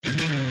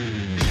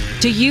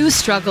Do you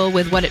struggle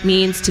with what it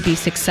means to be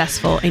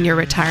successful in your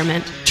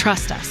retirement?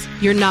 Trust us,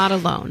 you're not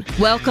alone.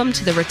 Welcome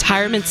to the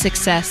Retirement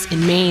Success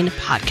in Maine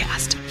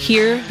podcast.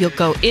 Here, you'll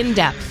go in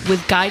depth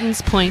with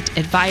Guidance Point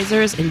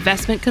advisors,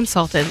 investment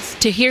consultants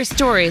to hear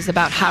stories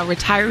about how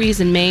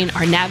retirees in Maine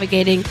are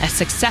navigating a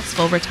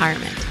successful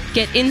retirement.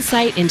 Get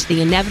insight into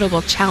the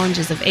inevitable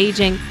challenges of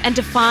aging and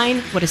define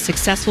what a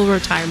successful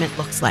retirement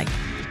looks like.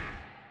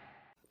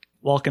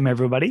 Welcome,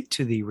 everybody,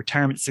 to the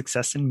Retirement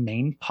Success in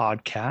Maine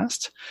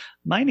podcast.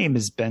 My name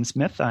is Ben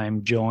Smith.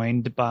 I'm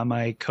joined by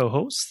my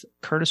co-host,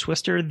 Curtis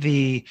Wister,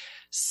 the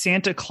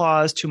Santa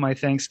Claus to my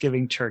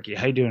Thanksgiving turkey.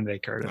 How you doing today,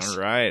 Curtis? All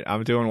right.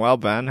 I'm doing well,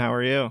 Ben. How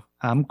are you?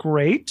 I'm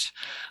great.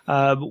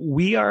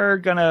 We've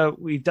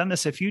done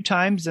this a few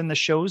times in the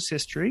show's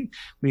history.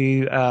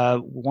 We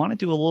want to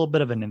do a little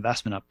bit of an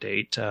investment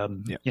update.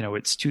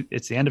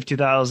 It's the end of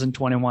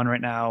 2021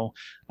 right now.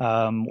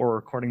 We're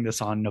recording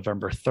this on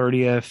November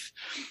 30th.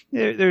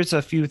 There's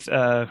a few,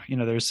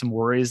 there's some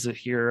worries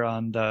here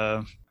on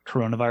the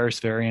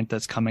coronavirus variant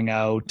that's coming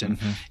out, and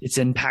it's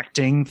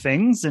impacting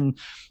things. And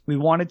we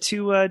wanted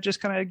to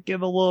just kind of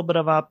give a little bit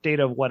of an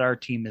update of what our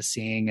team is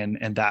seeing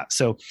and that.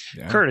 So,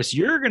 yeah. Curtis,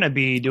 you're going to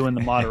be doing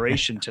the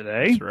moderation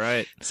today. That's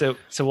right. So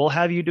we'll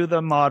have you do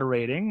the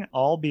moderating.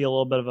 I'll be a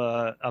little bit of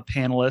a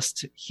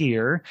panelist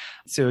here.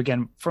 So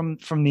again, from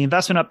the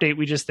investment update,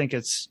 we just think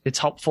it's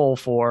helpful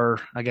from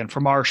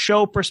our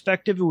show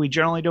perspective. We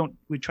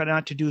try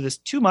not to do this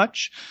too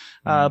much,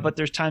 but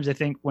there's times I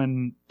think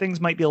when things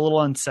might be a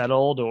little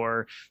unsettled,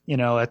 or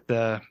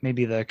at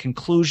maybe the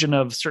conclusion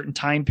of certain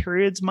time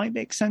periods, might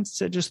make sense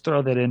to just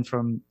throw that in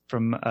from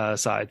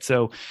side.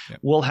 So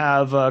We'll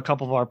have a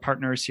couple of our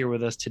partners here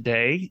with us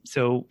today.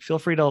 So feel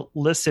free to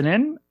listen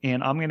in,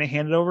 and I'm going to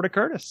hand it over to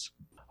Curtis.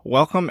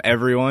 Welcome,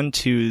 everyone,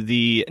 to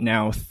the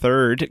now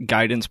third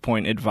Guidance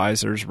Point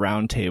Advisors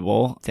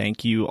Roundtable.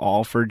 Thank you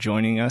all for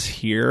joining us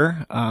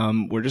here.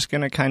 We're just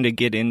going to kind of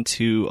get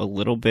into a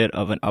little bit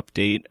of an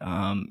update,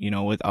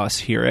 with us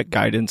here at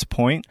Guidance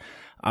Point.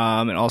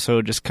 And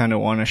also just kind of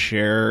want to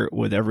share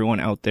with everyone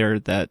out there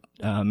that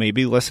may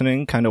be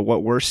listening kind of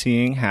what we're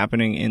seeing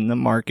happening in the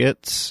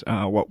markets,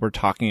 what we're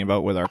talking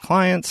about with our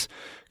clients,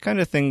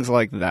 kind of things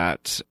like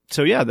that.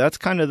 So yeah, that's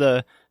kind of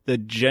the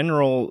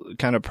general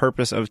kind of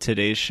purpose of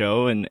today's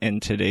show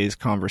and today's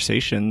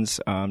conversations,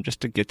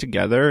 just to get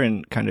together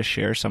and kind of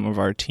share some of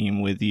our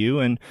team with you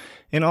and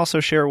also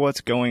share what's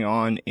going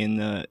on in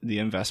the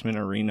investment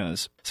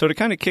arenas. So to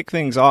kind of kick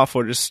things off,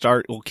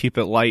 we'll keep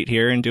it light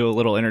here and do a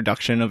little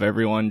introduction of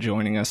everyone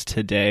joining us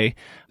today.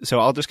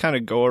 So I'll just kind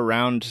of go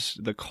around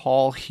the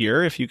call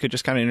here. If you could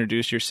just kind of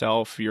introduce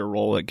yourself, your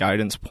role at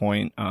Guidance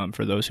Point,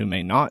 for those who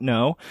may not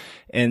know.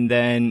 And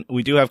then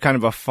we do have kind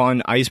of a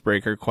fun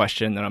icebreaker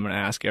question that I'm going to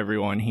ask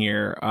everyone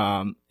here.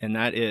 And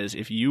that is,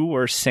 if you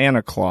were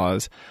Santa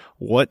Claus,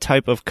 what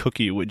type of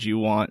cookie would you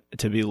want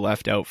to be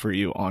left out for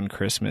you on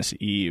Christmas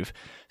Eve?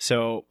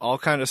 So I'll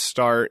kind of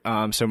start.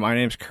 So my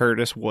name's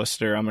Curtis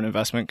Wister. I'm an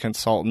investment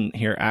consultant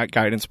here at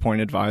Guidance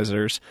Point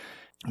Advisors.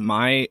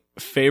 My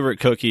favorite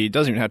cookie,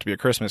 doesn't even have to be a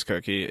Christmas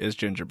cookie, is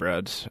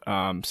gingerbread.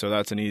 So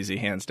that's an easy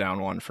hands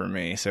down one for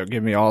me. So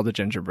give me all the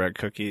gingerbread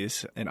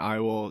cookies, and I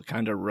will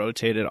kind of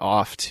rotate it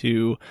off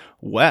to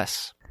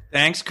Wes.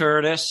 Thanks,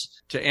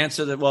 Curtis. To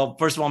answer that, well,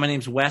 first of all, my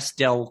name's Wes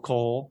Del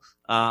Cole.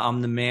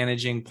 I'm the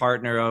managing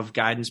partner of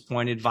Guidance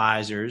Point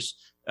Advisors.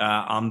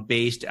 I'm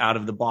based out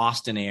of the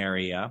Boston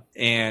area.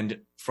 And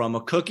from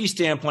a cookie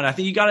standpoint, I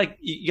think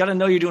you gotta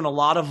know you're doing a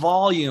lot of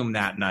volume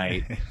that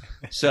night.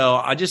 So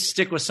I just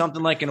stick with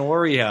something like an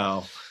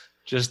Oreo,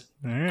 just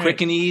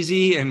quick and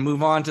easy, and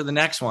move on to the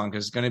next one,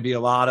 because it's going to be a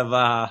lot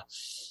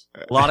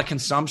of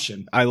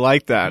consumption. I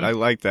like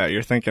that.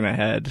 You're thinking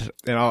ahead.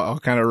 And I'll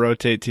kind of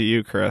rotate to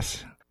you,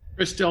 Chris.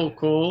 Chris Del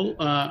Cole.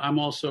 I'm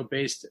also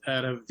based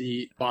out of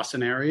the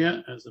Boston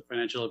area as a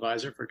financial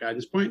advisor for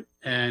Guidance Point.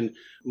 And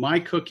my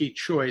cookie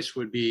choice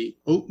would be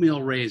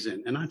oatmeal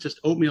raisin, and not just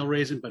oatmeal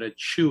raisin, but a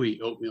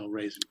chewy oatmeal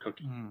raisin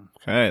cookie.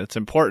 Okay, that's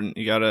important.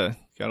 You gotta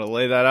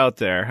lay that out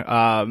there.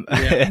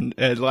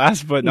 And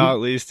last but not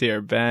least here,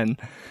 Ben.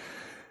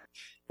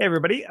 Hey,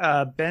 everybody.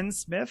 Ben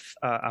Smith.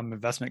 I'm an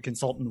investment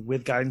consultant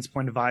with Guidance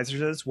Point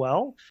Advisors as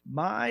well.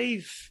 My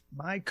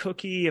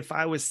cookie, if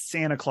I was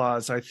Santa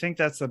Claus, I think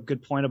that's a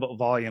good point about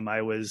volume.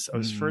 I was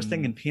first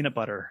thinking peanut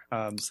butter.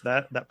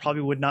 So that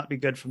probably would not be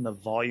good from the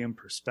volume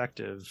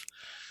perspective.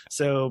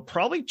 So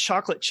probably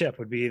chocolate chip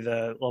would be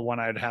the one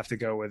I'd have to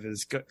go with.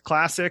 Is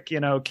classic,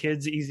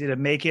 kids, easy to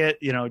make it.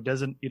 You don't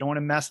want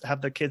to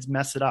have the kids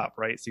mess it up,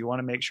 right? So you want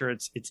to make sure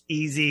it's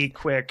easy,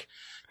 quick,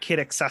 kid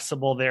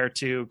accessible there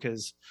too,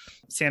 because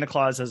Santa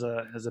Claus has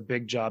a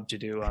big job to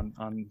do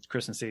on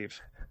Christmas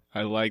Eve.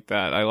 I like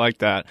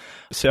that.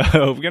 So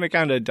we're going to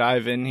kind of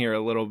dive in here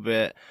a little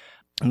bit.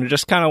 I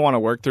just kind of want to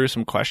work through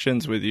some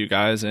questions with you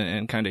guys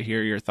and kind of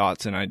hear your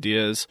thoughts and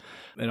ideas.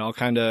 And I'll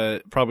kind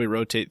of probably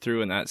rotate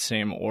through in that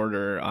same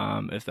order,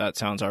 if that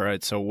sounds all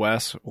right. So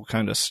Wes, we'll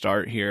kind of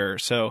start here.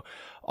 So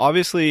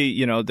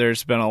obviously,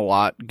 there's been a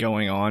lot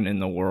going on in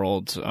the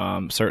world,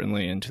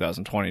 certainly in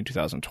 2020,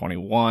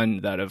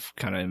 2021, that have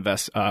kind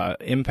of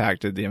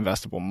impacted the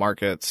investable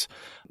markets.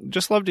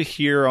 Just love to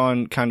hear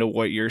on kind of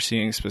what you're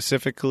seeing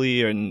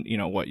specifically and,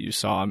 what you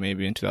saw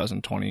maybe in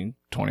 2020,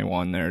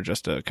 21 there,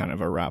 just a kind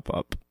of a wrap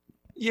up.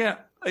 Yeah,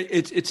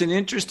 it's an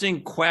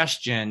interesting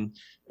question.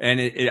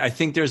 And I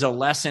think there's a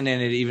lesson in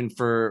it, even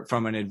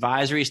from an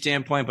advisory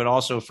standpoint, but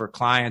also for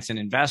clients and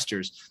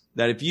investors,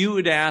 that if you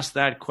would ask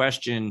that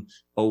question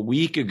a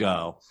week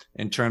ago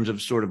in terms of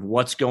sort of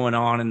what's going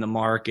on in the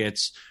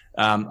markets,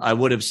 I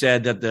would have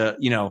said that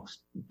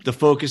the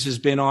focus has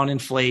been on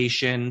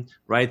inflation,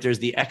 right? There's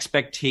the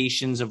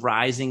expectations of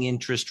rising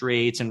interest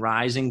rates and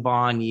rising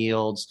bond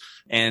yields,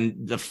 and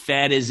the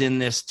Fed is in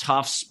this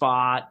tough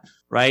spot,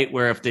 right?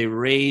 Where if they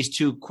raise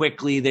too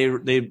quickly, they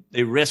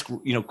risk,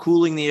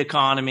 cooling the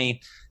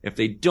economy. If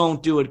they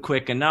don't do it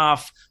quick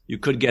enough, you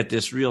could get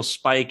this real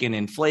spike in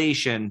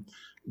inflation.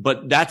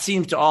 But that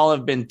seems to all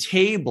have been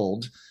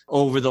tabled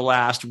over the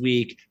last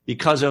week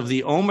because of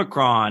the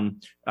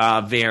Omicron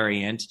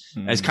variant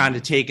has kind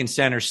of taken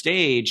center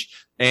stage.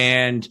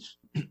 And,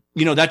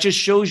 that just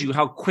shows you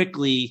how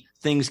quickly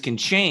things can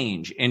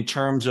change in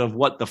terms of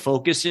what the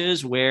focus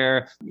is,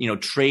 where,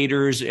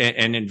 traders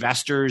and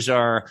investors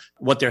are,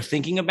 what they're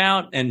thinking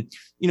about. And,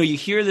 you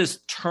hear this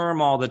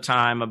term all the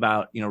time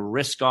about,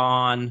 risk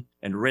on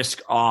and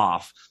risk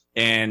off.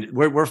 And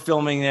we're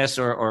filming this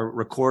or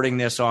recording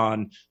this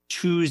on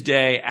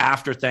Tuesday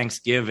after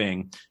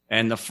Thanksgiving.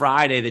 And the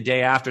Friday, the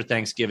day after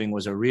Thanksgiving,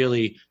 was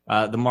the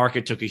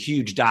market took a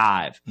huge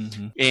dive.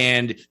 Mm-hmm.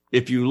 And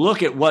if you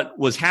look at what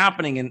was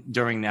happening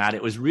during that,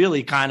 it was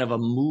really kind of a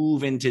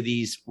move into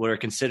these what are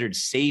considered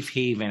safe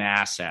haven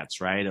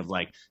assets, right? Of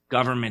like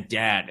government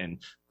debt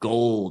and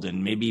gold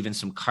and maybe even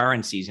some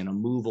currencies, and a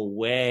move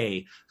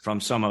away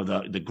from some of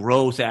the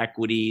growth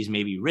equities,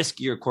 maybe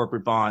riskier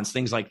corporate bonds,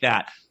 things like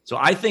that. So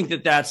I think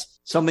that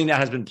that's something that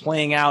has been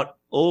playing out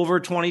over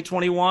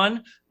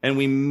 2021, and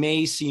we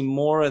may see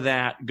more of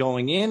that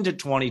going into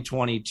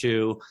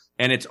 2022.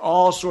 And it's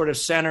all sort of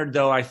centered,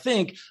 though, I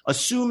think,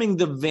 assuming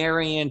the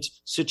variant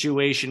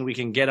situation we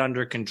can get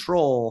under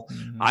control.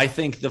 Mm-hmm. I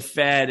think the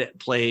Fed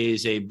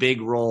plays a big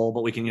role,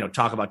 but we can,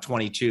 talk about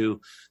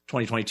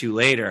 2022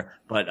 later,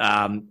 but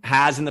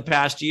has in the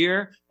past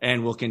year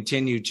and will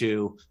continue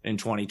to in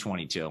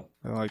 2022.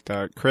 I like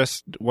that.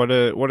 Chris, what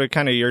are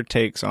kind of your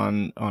takes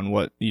on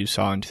what you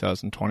saw in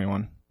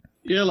 2021?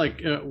 Yeah,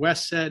 like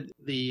Wes said,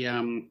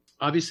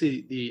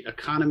 obviously the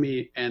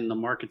economy and the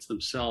markets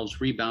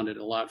themselves rebounded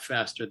a lot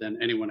faster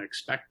than anyone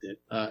expected.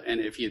 And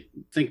if you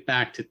think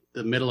back to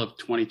the middle of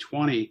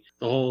 2020,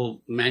 the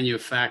whole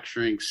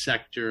manufacturing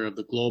sector of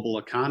the global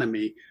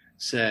economy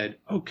said,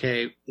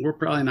 okay, we're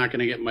probably not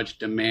going to get much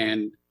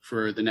demand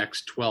for the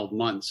next 12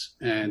 months,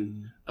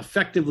 and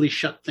effectively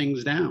shut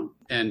things down.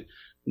 And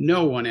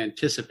no one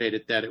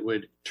anticipated that it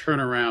would turn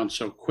around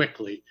so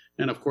quickly.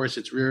 And of course,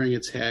 it's rearing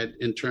its head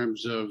in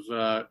terms of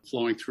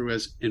flowing through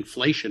as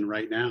inflation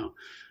right now.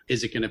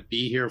 Is it going to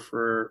be here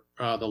for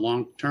the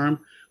long term?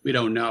 We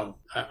don't know.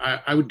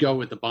 I would go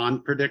with the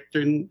bond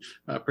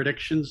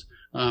predictions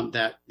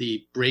that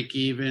the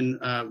break-even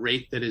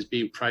rate that is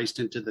being priced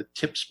into the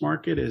TIPS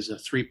market is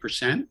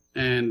 3%.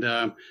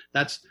 And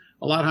that's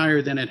a lot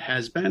higher than it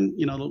has been.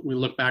 We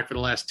look back for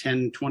the last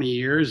 10, 20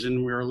 years,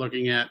 and we're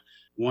looking at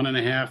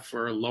 1.5%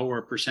 or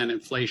lower percent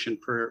inflation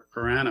per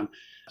annum.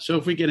 So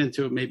if we get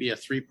into maybe a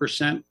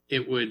 3%,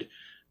 it would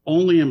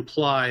only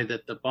imply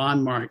that the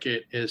bond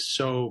market is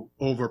so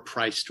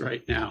overpriced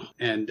right now.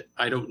 And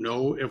I don't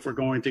know if we're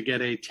going to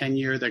get a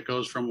 10-year that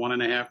goes from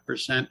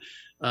 1.5%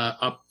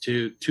 up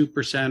to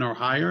 2% or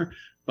higher.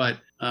 But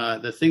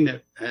the thing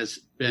that has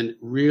been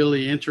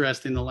really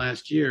interesting the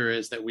last year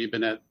is that we've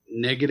been at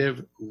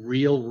negative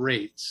real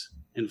rates,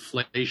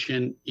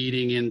 inflation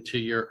eating into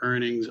your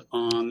earnings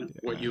on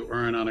what you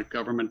earn on a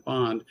government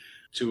bond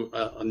to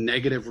a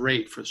negative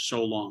rate for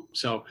so long.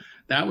 So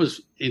that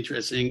was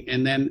interesting.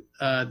 And then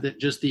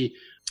just the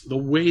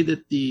way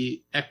that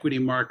the equity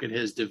market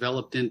has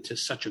developed into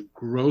such a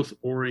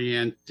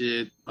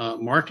growth-oriented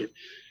market.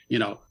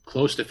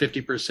 Close to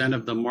 50%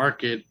 of the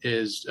market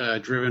is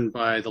driven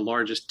by the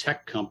largest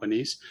tech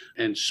companies,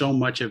 and so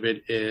much of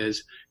it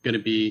is going to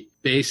be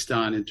based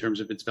on, in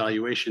terms of its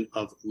valuation,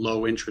 of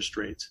low interest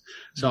rates.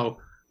 So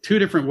two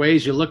different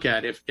ways you look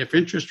at it. If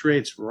interest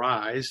rates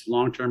rise,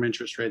 long-term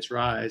interest rates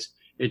rise,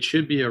 it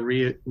should be a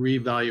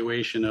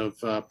reevaluation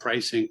of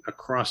pricing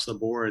across the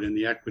board in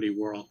the equity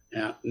world.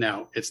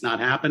 Now, it's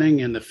not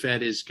happening, and the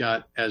Fed has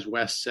got, as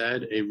Wes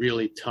said, a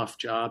really tough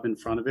job in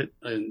front of it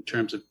in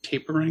terms of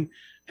tapering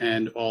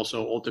and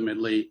also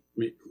ultimately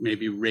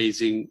maybe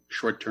raising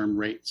short-term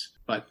rates.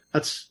 But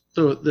that's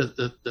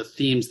the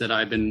themes that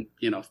I've been,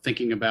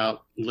 thinking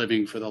about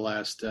living for the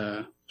last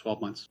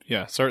 12 months.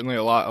 Yeah, certainly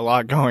a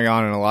lot going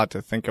on and a lot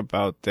to think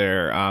about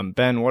there.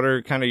 Ben, what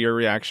are kind of your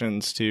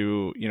reactions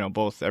to,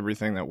 both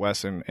everything that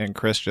Wes and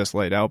Chris just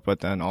laid out, but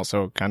then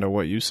also kind of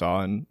what you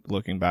saw and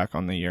looking back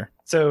on the year?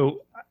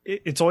 So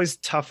it's always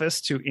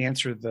toughest to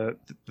answer the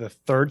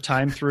third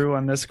time through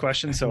on this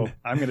question. So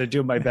I'm going to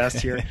do my best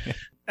here.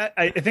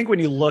 I think when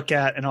you look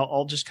at, and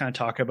I'll just kind of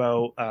talk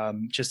about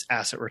just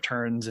asset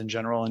returns in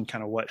general and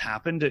kind of what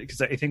happened,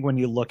 because I think when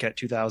you look at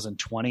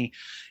 2020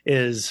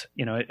 is,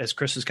 as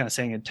Chris was kind of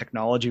saying, and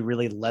technology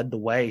really led the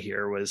way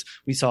here. Was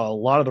we saw a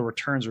lot of the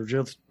returns were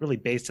just really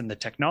based in the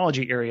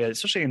technology area,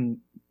 especially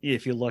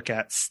if you look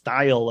at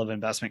style of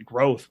investment.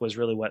 Growth was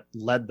really what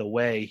led the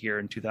way here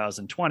in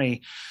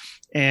 2020.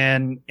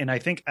 And I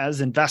think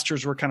as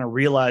investors were kind of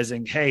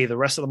realizing, hey, the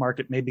rest of the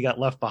market maybe got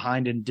left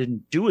behind and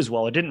didn't do as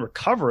well. It didn't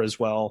recover as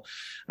well.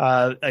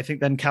 I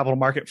think then capital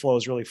market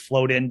flows really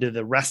flowed into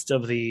the rest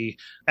of the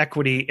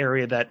equity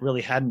area that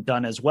really hadn't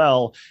done as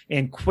well.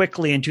 And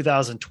quickly in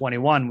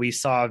 2021, we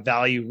saw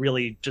value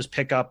really just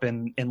pick up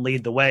and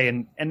lead the way.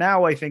 And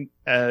now I think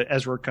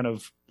as we're kind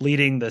of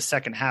leading the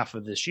second half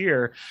of this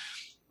year,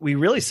 we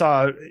really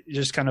saw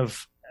just kind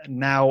of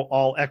now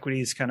all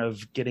equities kind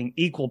of getting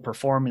equal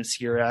performance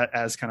here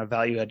as kind of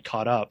value had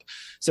caught up.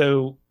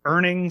 So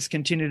earnings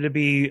continue to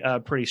be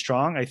pretty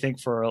strong, I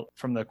think,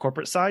 from the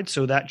corporate side.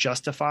 So that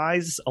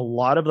justifies a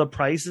lot of the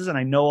prices. And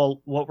I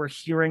know what we're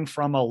hearing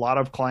from a lot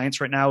of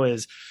clients right now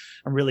is,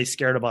 I'm really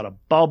scared about a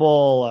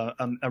bubble.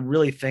 I'm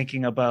really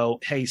thinking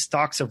about, hey,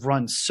 stocks have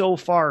run so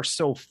far,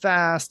 so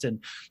fast,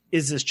 and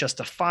is this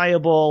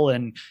justifiable?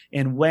 And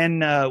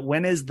when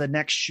is the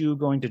next shoe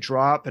going to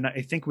drop? And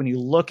I think when you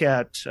look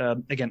at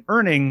again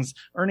earnings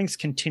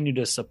continue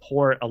to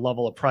support a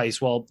level of price.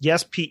 Well,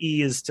 yes,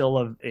 PE is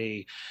still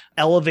a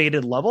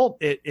elevated level.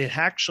 It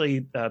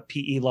actually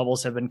PE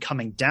levels have been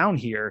coming down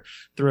here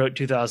throughout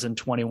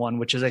 2021,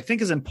 which I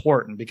think is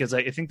important because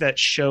I think that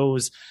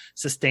shows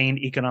sustained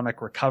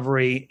economic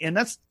recovery, and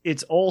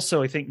it's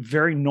also I think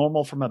very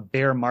normal from a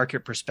bear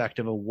market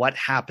perspective of what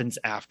happens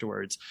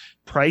afterwards.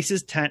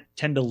 Prices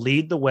tend to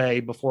lead the way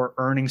before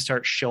earnings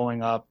start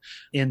showing up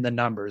in the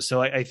numbers.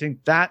 So I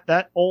think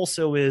that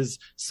also is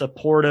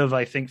supportive,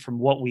 I think, from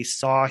what we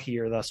saw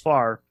here thus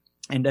far.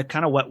 And to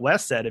kind of what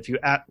Wes said, if you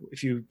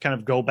kind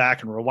of go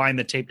back and rewind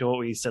the tape to what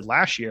we said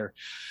last year,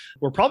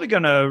 we're probably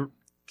going to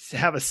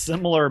have a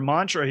similar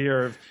mantra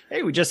here of,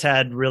 hey, we just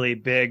had really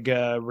big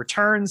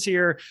returns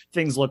here.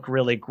 Things look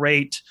really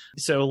great.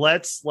 So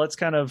let's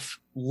kind of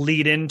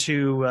lead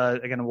into,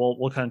 again,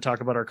 we'll kind of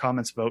talk about our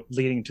comments about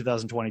leading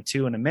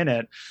 2022 in a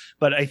minute.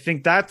 But I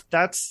think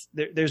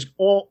there's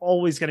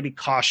always going to be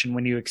caution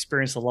when you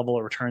experience the level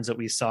of returns that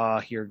we saw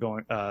here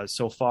going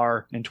so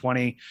far in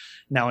 20,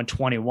 now in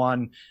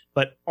 21.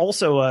 But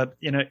also,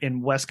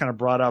 in Wes kind of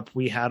brought up,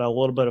 we had a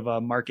little bit of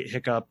a market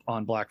hiccup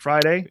on Black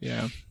Friday.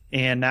 Yeah.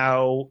 And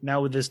now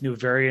with this new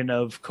variant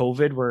of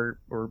COVID, we're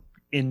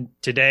in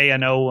today. I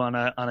know on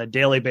a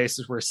daily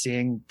basis, we're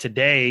seeing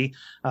today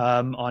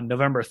on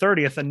November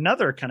 30th,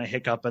 another kind of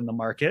hiccup in the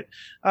market,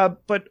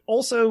 but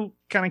also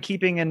kind of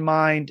keeping in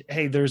mind,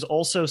 hey, there's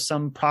also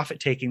some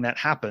profit taking that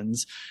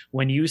happens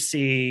when you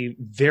see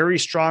very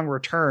strong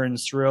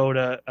returns throughout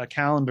a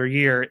calendar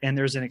year and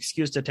there's an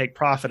excuse to take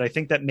profit. I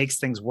think that makes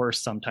things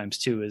worse sometimes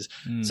too,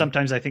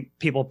 sometimes I think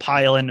people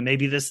pile in and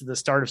maybe this is the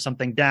start of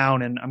something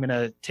down and I'm going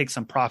to take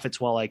some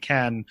profits while I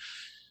can.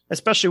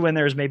 Especially when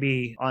there's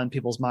maybe on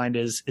people's mind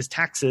is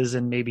taxes,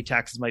 and maybe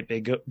taxes might be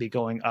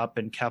going up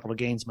and capital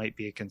gains might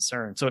be a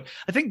concern. So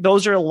I think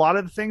those are a lot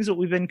of the things that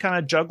we've been kind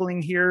of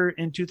juggling here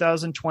in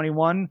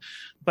 2021.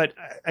 But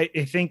I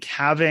think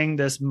having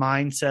this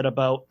mindset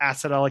about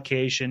asset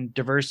allocation,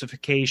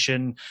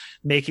 diversification,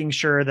 making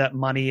sure that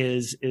money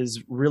is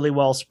really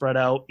well spread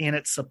out and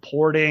it's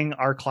supporting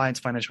our clients'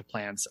 financial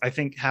plans. I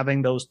think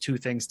having those two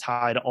things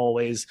tied,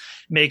 always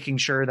making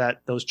sure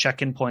that those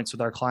check-in points with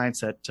our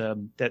clients,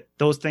 that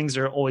those things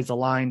are always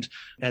aligned,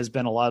 has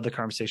been a lot of the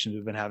conversations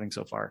we've been having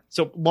so far.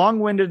 So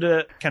long-winded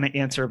to kind of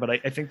answer, but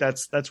I think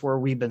that's where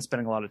we've been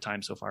spending a lot of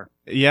time so far.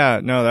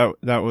 Yeah, no,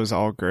 that was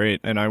all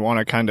great. And I want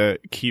to kind of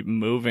keep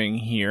moving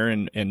here,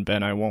 and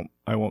Ben, I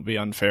won't be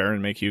unfair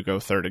and make you go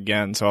third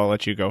again, so I'll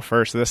let you go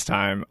first this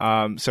time.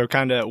 So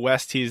kind of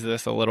Wes teased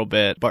this a little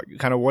bit, but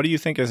kind of what do you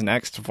think is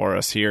next for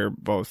us here,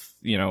 both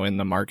in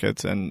the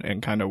markets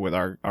and kind of with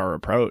our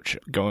approach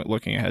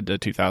looking ahead to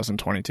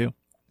 2022?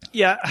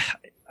 Yeah,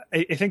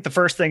 I think the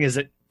first thing is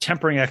that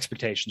tempering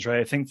expectations, right?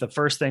 I think the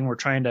first thing we're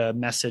trying to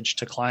message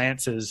to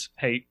clients is,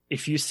 hey,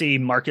 if you see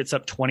markets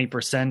up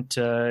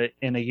 20%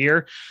 in a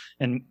year,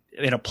 and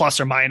plus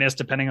or minus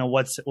depending on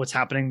what's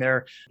happening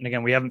there. And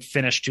again, we haven't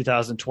finished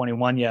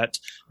 2021 yet,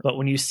 but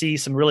when you see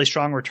some really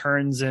strong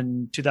returns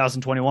in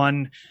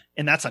 2021,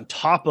 and that's on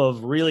top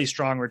of really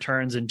strong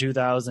returns in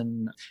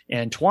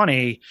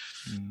 2020,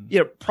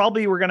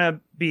 probably we're going to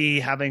be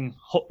having,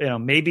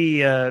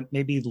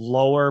 maybe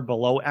lower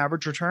below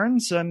average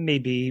returns.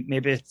 Maybe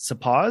it's a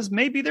pause.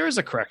 Maybe there is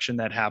a correction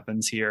that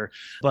happens here,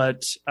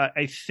 but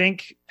I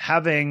think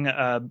having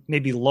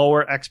maybe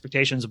lower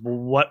expectations of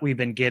what we've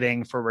been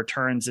getting for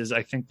returns is,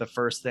 I think, the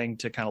first thing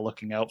to kind of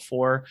looking out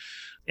for.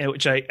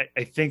 Which I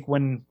think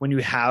when you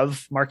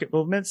have market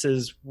movements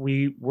is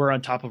we're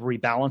on top of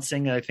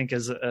rebalancing, I think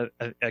is a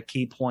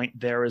key point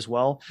there as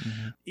well.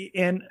 Mm-hmm.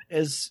 And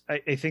as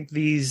I think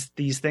these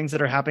things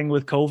that are happening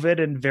with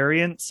COVID and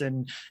variants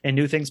and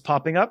new things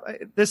popping up,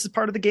 this is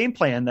part of the game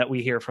plan that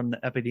we hear from the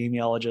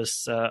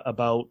epidemiologists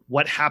about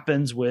what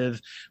happens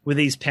with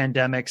these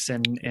pandemics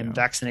and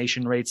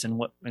vaccination rates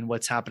and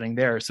what's happening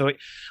there. So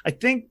I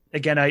think,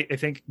 again, I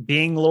think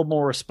being a little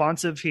more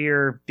responsive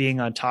here, being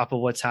on top of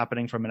what's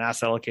happening from an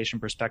asset allocation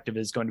perspective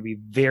is going to be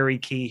very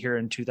key here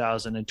in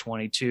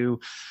 2022.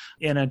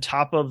 And on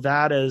top of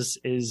that,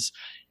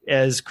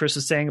 as Chris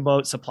was saying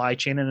about supply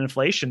chain and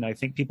inflation, I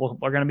think people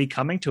are going to be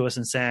coming to us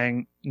and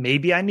saying,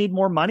 maybe I need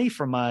more money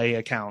from my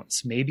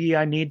accounts. Maybe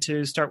I need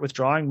to start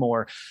withdrawing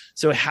more.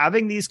 So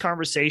having these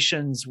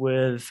conversations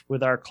with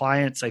our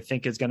clients, I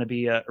think is going to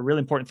be a really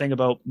important thing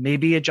about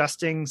maybe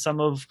adjusting some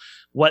of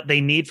what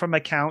they need from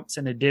accounts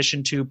in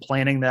addition to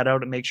planning that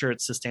out and make sure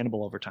it's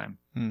sustainable over time.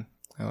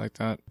 I like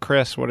that.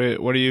 Chris, what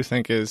do you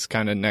think is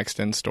kind of next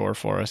in store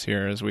for us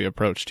here as we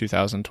approach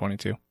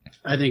 2022?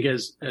 I think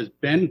as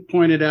Ben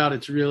pointed out,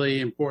 it's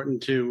really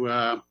important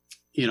to,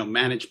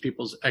 manage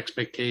people's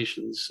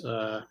expectations.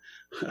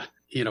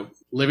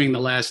 Living the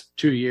last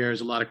 2 years,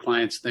 a lot of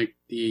clients think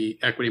the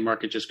equity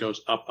market just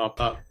goes up,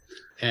 up, up.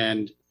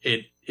 And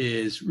it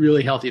is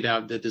really healthy to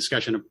have the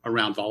discussion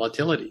around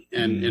volatility.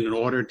 And in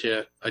order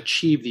to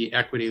achieve the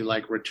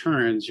equity-like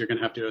returns, you're going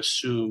to have to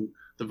assume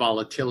the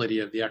volatility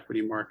of the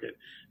equity market.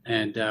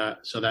 And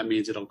so that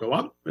means it'll go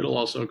up. It'll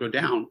also go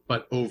down.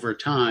 But over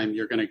time,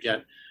 you're going to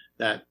get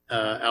that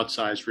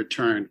outsized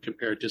return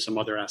compared to some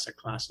other asset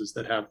classes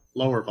that have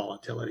lower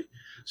volatility.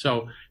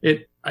 So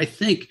I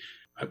think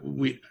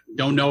we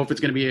don't know if it's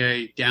going to be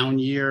a down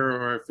year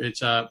or if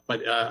it's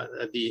but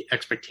the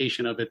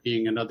expectation of it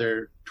being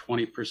another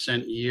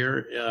 20%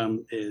 year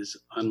is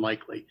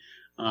unlikely.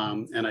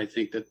 And I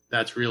think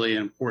that's really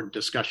an important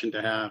discussion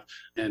to have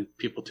and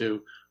people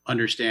to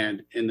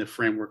understand in the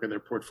framework of their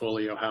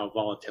portfolio how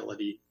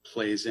volatility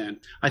plays in.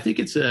 I think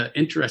it's an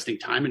interesting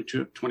time in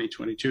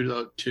 2022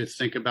 though, to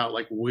think about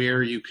like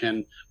where you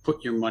can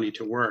put your money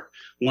to work.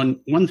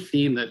 One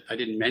theme that I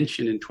didn't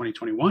mention in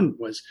 2021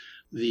 was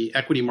the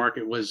equity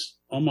market was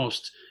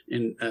almost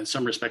in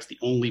some respects the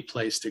only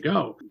place to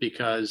go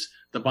because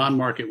the bond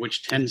market,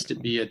 which tends to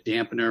be a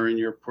dampener in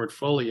your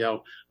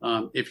portfolio,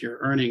 if you're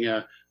earning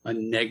a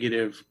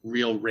negative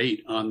real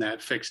rate on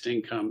that fixed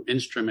income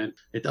instrument,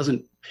 it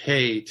doesn't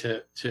pay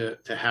to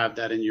have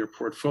that in your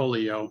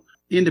portfolio,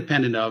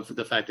 independent of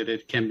the fact that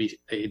it can be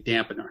a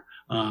dampener.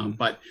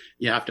 But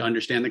you have to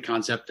understand the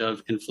concept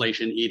of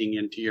inflation eating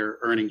into your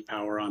earning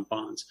power on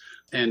bonds.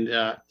 And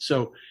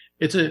so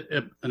it's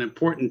an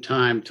important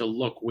time to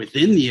look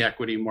within the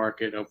equity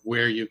market of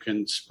where you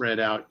can spread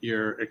out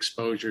your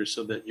exposure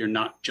so that you're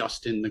not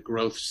just in the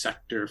growth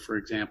sector, for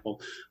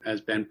example,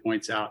 as Ben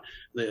points out,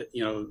 that,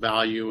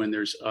 value, and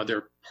there's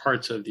other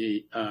parts of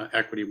the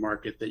equity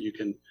market that you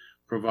can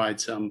provide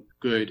some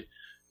good,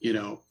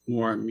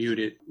 more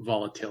muted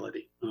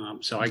volatility.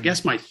 So I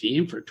guess my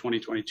theme for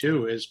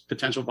 2022 is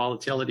potential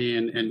volatility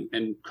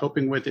and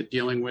coping with it,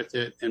 dealing with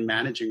it, and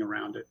managing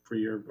around it for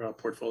your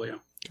portfolio.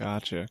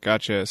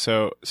 Gotcha.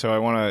 So I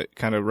want to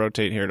kind of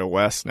rotate here to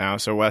Wes now.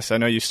 So Wes, I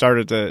know you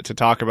started to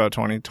talk about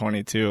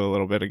 2022 a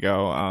little bit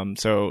ago.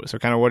 So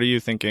kind of what are you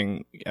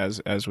thinking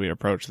as we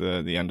approach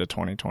the end of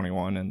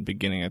 2021 and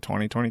beginning of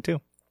 2022?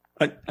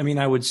 I mean,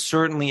 I would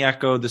certainly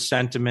echo the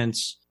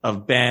sentiments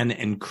of Ben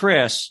and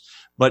Chris,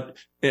 but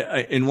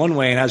in one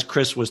way, and as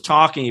Chris was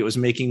talking, it was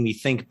making me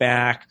think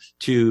back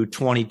to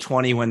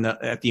 2020 when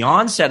at the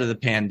onset of the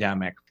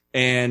pandemic,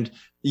 and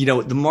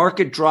the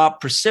market dropped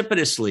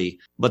precipitously,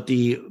 but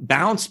the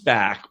bounce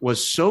back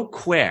was so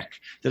quick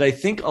that I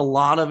think a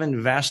lot of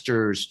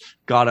investors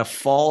got a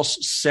false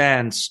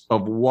sense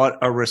of what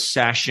a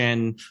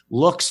recession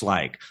looks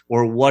like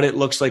or what it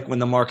looks like when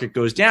the market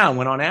goes down,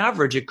 when on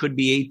average it could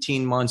be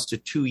 18 months to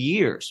 2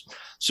 years.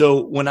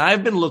 So when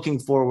I've been looking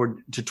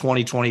forward to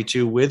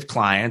 2022 with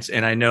clients,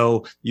 and I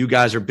know you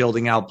guys are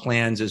building out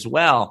plans as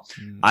well,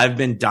 I've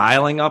been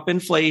dialing up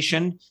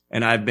inflation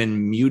and I've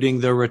been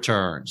muting the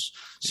returns.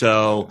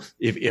 So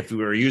if we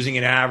were using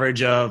an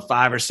average of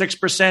 5 or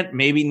 6%,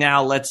 maybe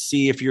now let's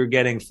see if you're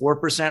getting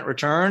 4%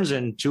 returns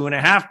and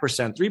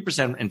 2.5%,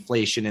 3%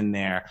 inflation in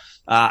there.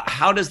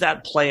 How does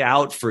that play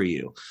out for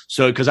you?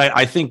 So, because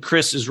I think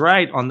Chris is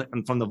right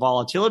from the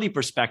volatility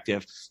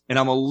perspective, and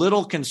I'm a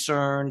little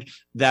concerned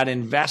that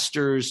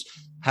investors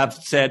have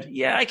said,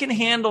 yeah, I can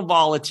handle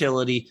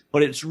volatility,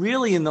 but it's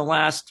really in the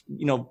last,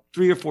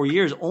 3 or 4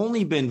 years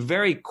only been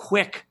very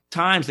quick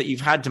times that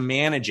you've had to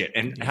manage it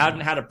and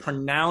haven't had a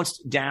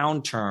pronounced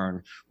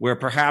downturn where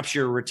perhaps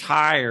you're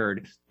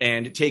retired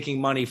and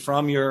taking money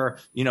from your,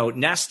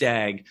 nest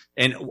egg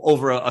and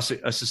over a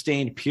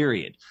sustained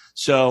period.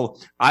 So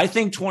I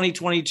think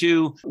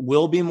 2022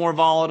 will be more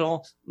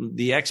volatile.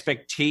 The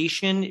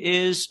expectation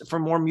is for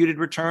more muted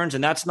returns.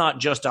 And that's not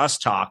just us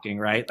talking,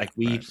 right? Like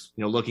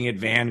looking at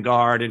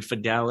Vanguard and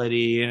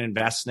Fidelity and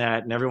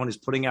Envestnet, and everyone is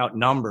putting out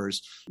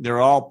numbers. They're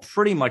all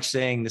pretty much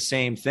saying the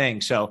same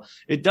thing. So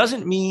it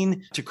doesn't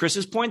mean, to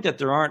Chris's point, that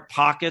there aren't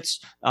pockets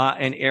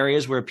and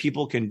areas where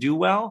people can do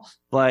well.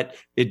 But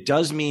it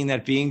does mean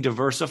that being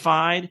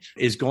diversified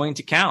is going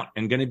to count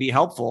and going to be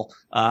helpful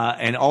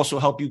and also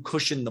help you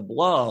cushion the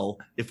blow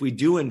if we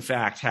do, in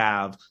fact,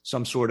 have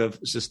some sort of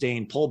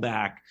sustained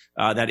pullback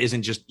that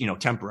isn't just,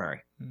 temporary.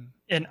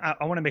 And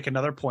I want to make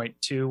another point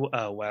too,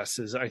 Wes,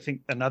 is I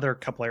think another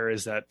couple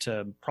areas that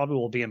probably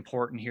will be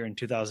important here in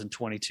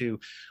 2022.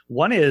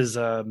 One is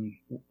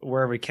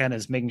wherever we can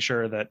is making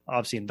sure that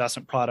obviously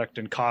investment product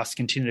and costs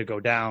continue to go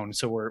down.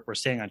 So we're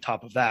staying on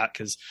top of that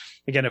because,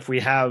 again, if we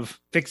have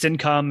fixed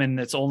income and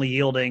it's only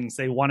yielding,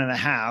 say,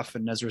 1.5,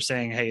 and as we're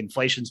saying, hey,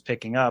 inflation's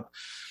picking up,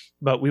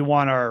 but we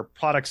want our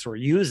products we're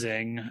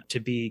using to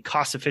be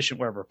cost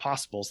efficient wherever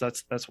possible. So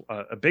that's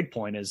a big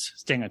point, is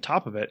staying on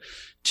top of it.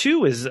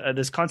 Two is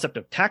this concept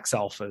of tax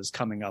alpha is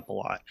coming up a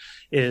lot.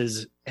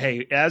 Is,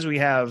 hey, as we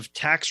have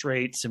tax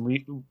rates and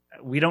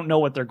we don't know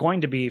what they're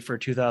going to be for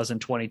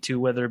 2022,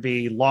 whether it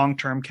be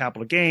long-term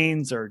capital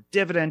gains or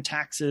dividend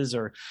taxes,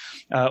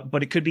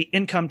 but it could be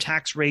income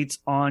tax rates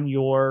on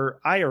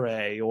your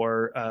IRA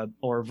or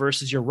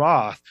versus your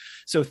Roth.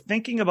 So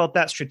thinking about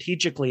that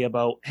strategically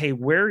about, hey,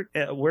 where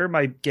am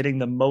I getting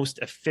the most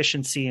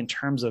efficiency in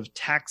terms of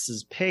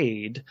taxes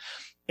paid?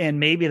 And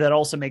maybe that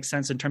also makes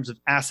sense in terms of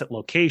asset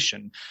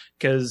location,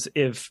 because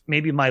if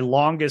maybe my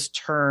longest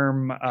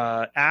term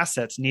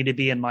assets need to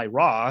be in my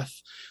Roth,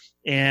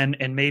 and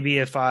maybe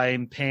if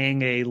I'm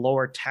paying a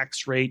lower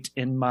tax rate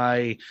in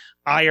my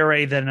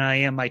IRA than I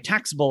am my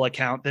taxable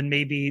account, then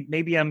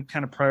maybe I'm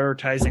kind of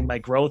prioritizing my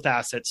growth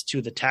assets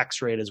to the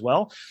tax rate as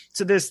well.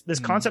 So this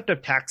concept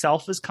of tax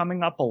alpha is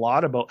coming up a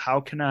lot about how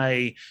can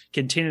I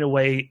continue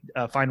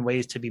to find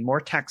ways to be more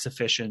tax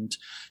efficient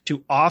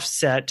to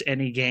offset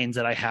any gains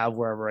that I have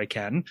wherever I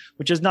can,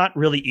 which is not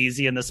really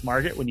easy in this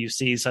market when you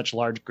see such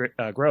large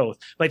growth.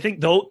 But I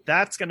think though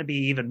that's going to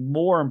be even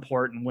more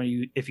important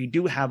if you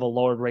do have a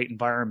lower rate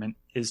environment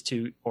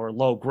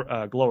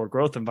lower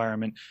growth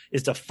environment,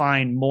 is to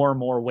find more and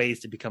more ways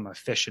to become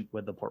efficient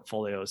with the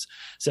portfolios.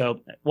 So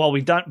while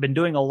we've been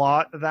doing a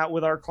lot of that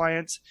with our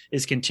clients,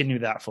 is continue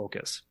that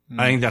focus.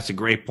 I think that's a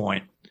great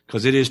point,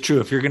 because it is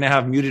true. If you're going to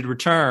have muted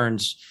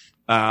returns,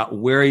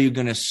 where are you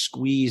going to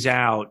squeeze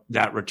out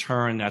that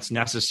return that's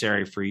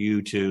necessary for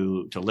you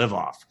to live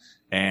off?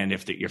 And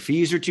if your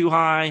fees are too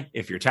high,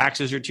 if your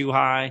taxes are too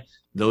high,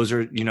 those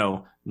are,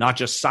 not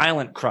just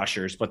silent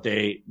crushers, but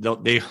they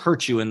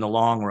hurt you in the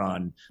long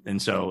run.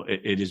 And so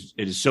it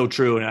is so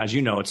true. And as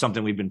you know, it's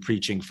something we've been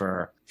preaching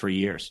for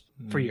years.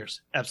 For years.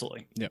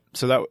 Absolutely. Yeah.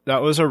 So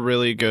that was a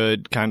really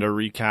good kind of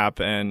recap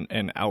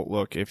and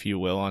outlook, if you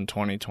will, on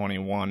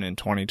 2021 and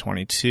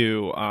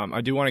 2022. I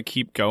do want to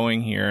keep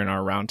going here in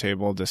our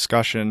roundtable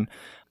discussion.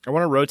 I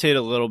want to rotate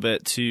a little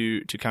bit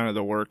to kind of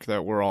the work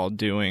that we're all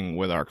doing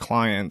with our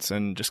clients,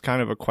 and just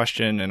kind of a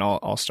question, and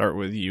I'll start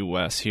with you,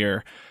 Wes,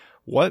 here.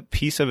 What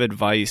piece of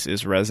advice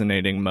is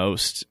resonating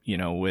most,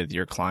 with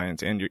your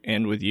clients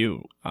and with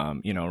you,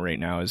 right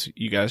now? As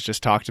you guys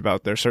just talked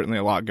about, there's certainly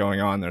a lot going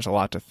on. There's a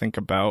lot to think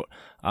about.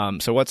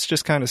 So what's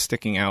just kind of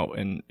sticking out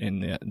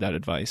in that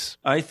advice?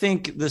 I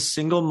think the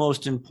single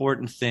most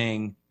important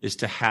thing is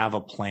to have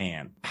a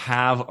plan,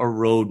 have a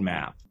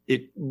roadmap.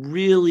 It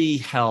really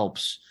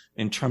helps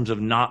in terms of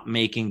not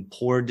making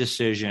poor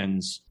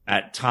decisions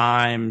at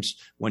times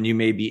when you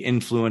may be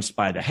influenced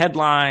by the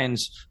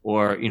headlines,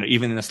 or,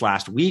 even in this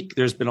last week,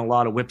 there's been a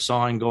lot of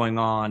whipsawing going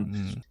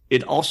on.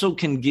 It also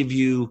can give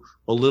you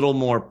a little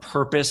more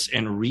purpose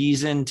and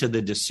reason to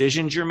the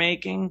decisions you're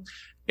making,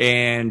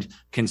 and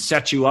can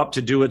set you up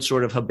to do it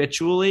sort of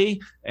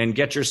habitually and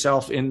get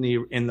yourself in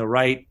the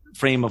right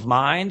frame of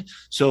mind.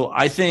 So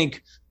I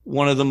think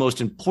one of the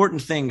most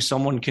important things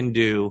someone can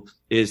do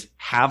is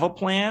have a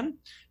plan.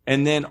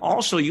 And then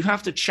also you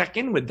have to check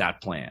in with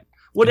that plan,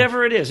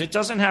 whatever it is. It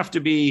doesn't have to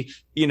be,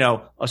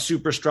 a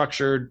super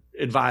structured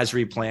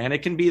advisory plan.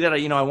 It can be that,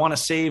 I want to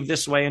save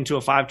this way into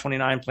a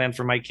 529 plan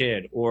for my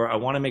kid, or I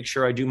want to make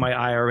sure I do my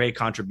IRA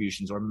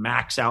contributions or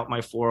max out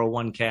my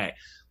 401k,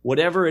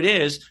 whatever it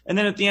is. And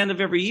then at the end of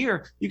every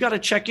year, you got to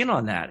check in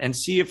on that and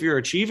see if you're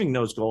achieving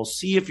those goals,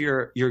 see if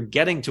you're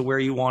getting to where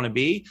you want to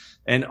be.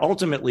 And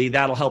ultimately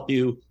that'll help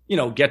you,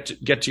 get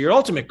to your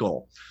ultimate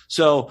goal.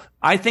 So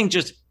I think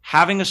just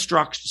having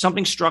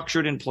something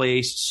structured in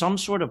place, some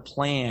sort of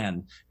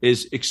plan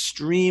is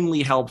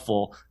extremely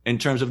helpful in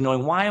terms of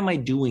knowing, why am I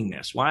doing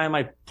this? Why am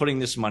I putting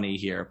this money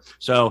here?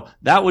 So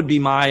that would be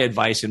my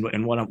advice.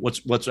 And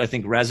what's I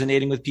think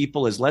resonating with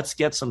people is, let's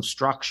get some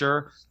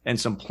structure and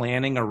some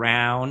planning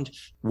around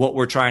what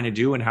we're trying to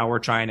do and how we're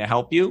trying to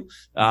help you.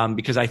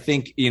 Because I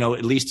think,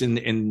 at least in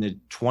the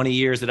 20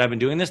 years that I've been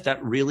doing this,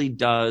 that really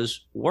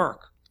does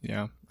work.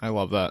 Yeah, I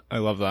love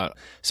that.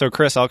 So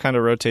Chris, I'll kind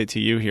of rotate to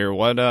you here.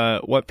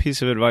 What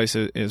piece of advice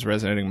is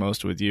resonating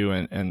most with you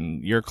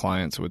and your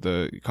clients with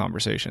the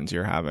conversations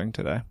you're having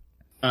today?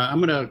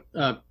 I'm going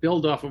to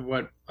build off of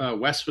what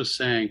Wes was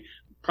saying.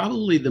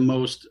 Probably the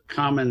most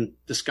common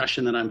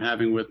discussion that I'm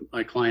having with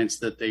my clients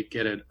that they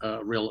get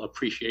a real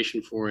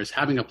appreciation for is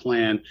having a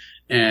plan.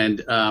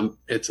 And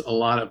it's a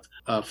lot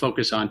of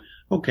focus on,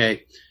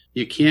 okay,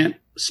 you can't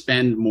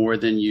spend more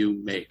than you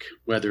make,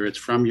 whether it's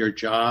from your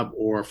job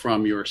or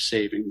from your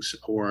savings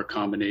or a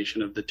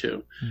combination of the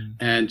two.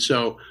 And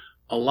so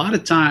a lot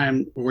of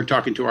time we're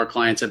talking to our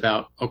clients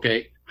about,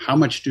 okay, how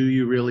much do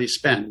you really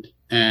spend?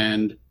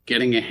 And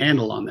getting a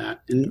handle on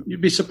that. And you'd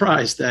be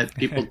surprised that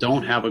people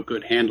don't have a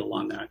good handle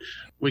on that.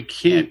 We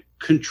can't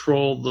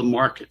control the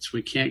markets.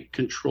 We can't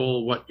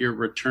control what your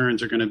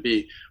returns are going to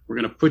be. We're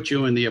going to put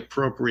you in the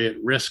appropriate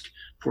risk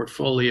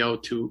portfolio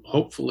to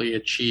hopefully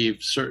achieve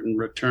certain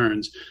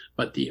returns.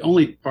 But the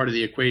only part of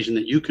the equation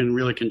that you can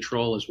really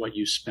control is what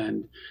you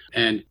spend.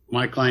 And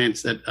my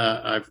clients that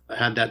I've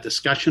had that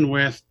discussion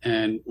with,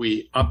 and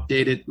we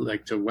update it,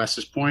 like to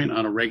Wes's point,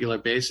 on a regular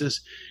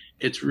basis,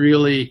 it's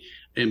really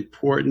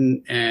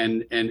important,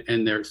 and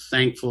they're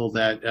thankful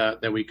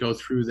that we go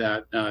through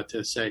that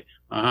to say,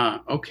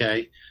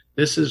 okay,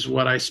 this is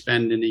what I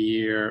spend in a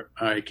year.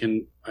 I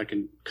can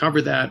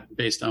cover that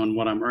based on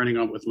what I'm earning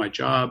on with my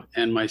job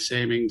and my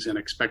savings and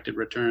expected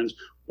returns,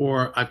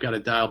 or I've got to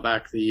dial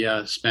back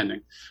the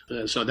spending.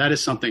 So that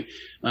is something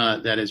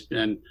that has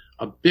been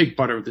a big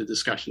part of the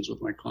discussions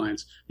with my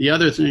clients. The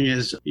other thing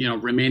is,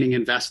 remaining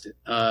invested.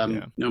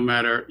 No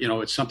matter,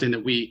 it's something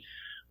that we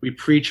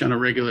preach on a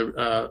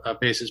regular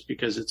basis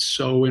because it's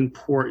so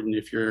important.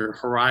 If your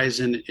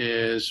horizon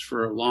is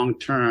for a long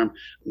term,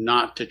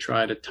 not to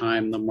try to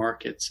time the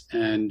markets,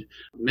 and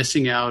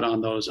missing out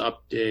on those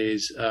up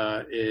days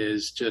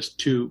is just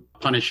too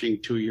punishing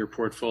to your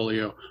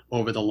portfolio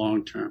over the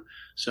long term.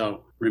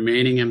 So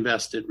remaining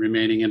invested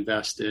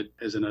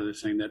is another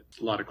thing that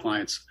a lot of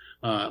clients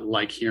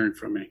like hearing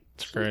from me.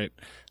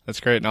 That's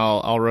great. And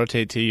I'll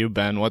rotate to you,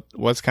 Ben.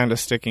 What's kind of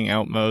sticking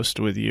out most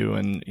with you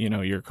and,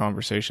 your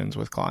conversations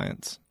with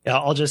clients? Yeah,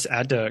 I'll just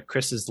add to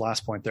Chris's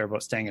last point there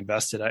about staying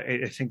invested.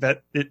 I think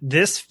that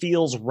this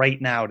feels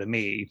right now to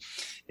me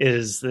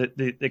is that,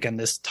 again,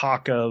 this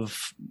talk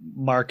of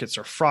markets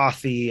are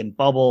frothy and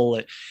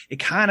bubble. It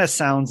kind of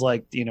sounds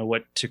like,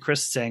 what to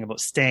Chris is saying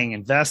about staying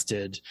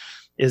invested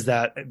is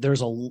that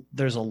there's a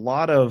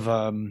lot of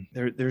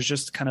there's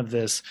just kind of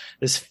this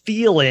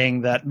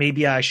feeling that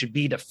maybe I should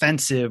be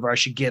defensive or I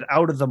should get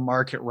out of the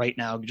market right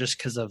now just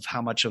because of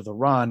how much of the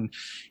run.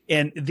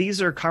 And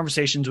these are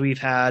conversations we've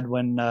had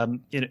when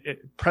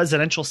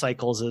presidential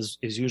cycles is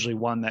usually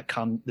one that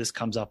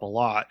comes up a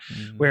lot,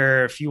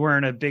 where if you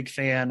weren't a big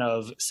fan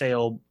of, say,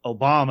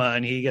 Obama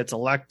and he gets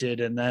elected,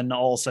 and then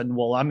all of a sudden,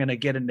 well, I'm going to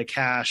get into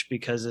cash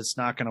because it's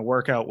not going to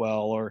work out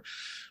well,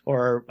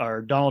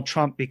 or Donald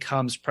Trump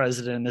becomes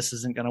president and this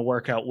isn't going to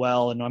work out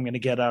well and I'm going to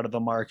get out of the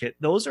market.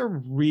 Those are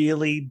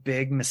really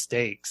big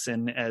mistakes.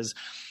 And as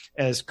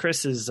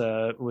Chris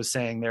was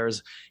saying,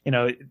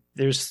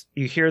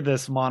 you hear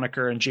this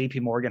moniker, and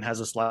JP Morgan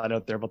has a slide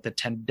out there about the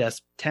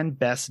 10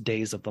 best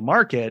days of the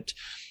market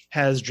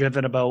has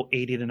driven about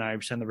 80 to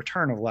 90% of the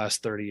return over the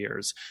last 30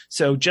 years.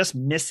 So just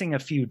missing a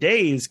few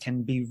days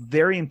can be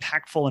very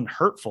impactful and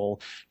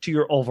hurtful to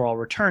your overall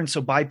return.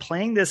 So by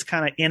playing this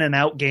kind of in and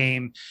out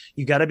game,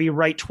 you got to be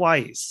right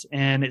twice.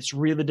 And it's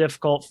really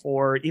difficult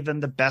for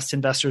even the best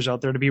investors out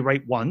there to be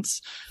right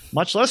once,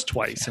 much less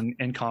twice,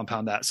 and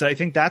compound that. So I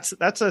think that's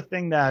a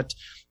thing that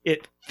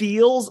it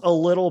feels a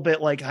little bit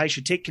like I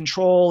should take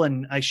control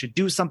and I should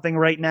do something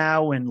right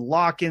now and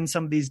lock in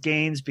some of these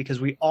gains,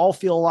 because we all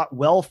feel a lot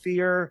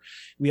wealthier.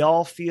 We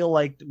all feel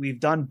like we've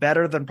done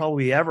better than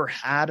probably we ever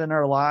had in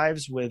our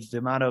lives with the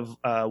amount of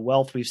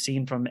wealth we've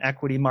seen from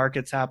equity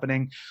markets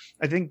happening.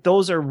 I think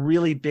those are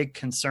really big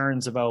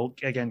concerns about,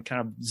 again, kind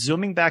of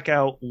zooming back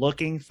out,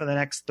 looking for the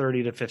next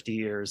 30 to 50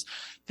 years,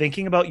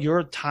 thinking about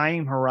your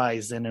time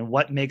horizon and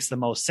what makes the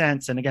most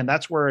sense. And again,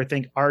 that's where I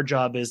think our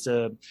job is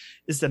to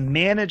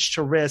manage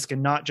to risk,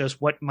 and not just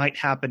what might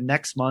happen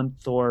next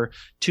month or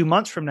 2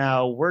 months from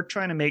now. We're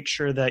trying to make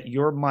sure that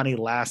your money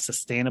lasts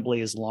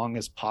sustainably as long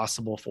as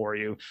possible for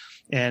you.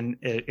 And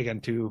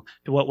again, to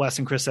what Wes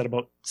and Chris said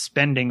about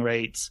spending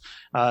rates,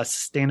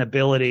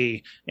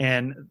 sustainability.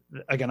 And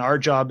again, our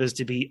job is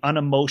to be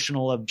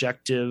unemotional,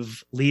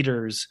 objective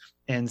leaders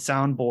and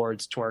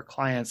soundboards to our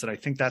clients. And I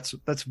think that's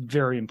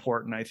very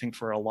important, I think,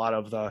 for a lot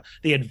of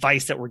the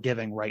advice that we're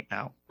giving right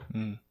now.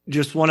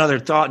 Just one other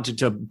thought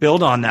to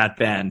build on that,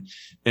 Ben.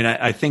 And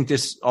I think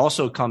this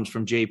also comes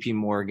from JP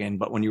Morgan,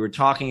 but when you were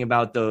talking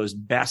about those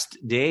best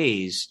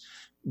days,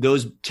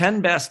 those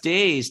 10 best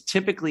days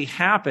typically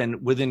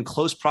happen within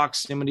close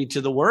proximity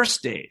to the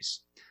worst days.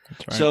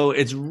 That's right. So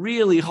it's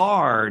really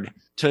hard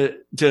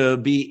to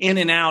be in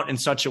and out in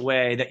such a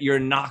way that you're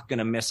not going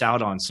to miss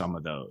out on some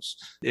of those.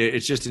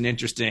 It's just an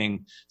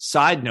interesting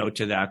side note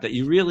to that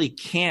you really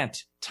can't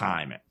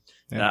time it.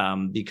 Yeah.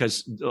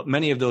 Because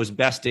many of those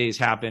best days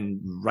happen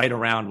right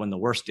around when the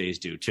worst days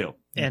do too.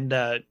 And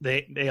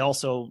they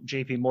also,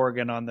 JP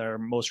Morgan, on their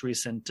most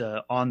recent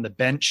On the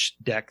Bench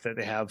deck that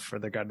they have for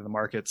their Guide to the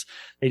Markets,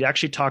 they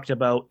actually talked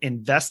about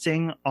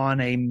investing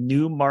on a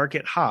new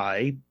market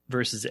high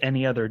versus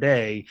any other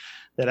day,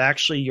 that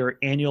actually your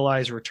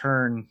annualized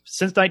return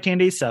since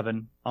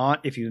 1987,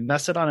 if you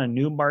invested on a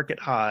new market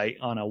high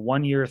on a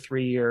 1 year,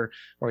 3 year,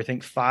 or I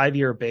think 5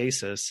 year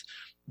basis,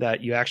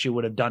 that you actually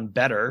would have done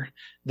better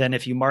than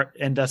if you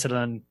invested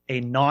on a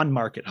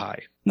non-market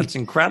high. That's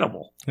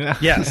incredible.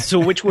 Yes. So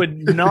which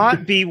would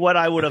not be what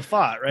I would have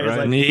thought, right? Right.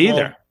 Like, Me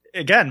either. Well,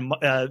 again,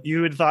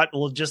 you would have thought,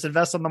 well, just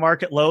invest on the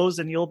market lows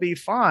and you'll be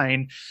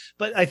fine.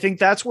 But I think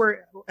that's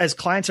where, as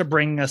clients are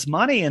bringing us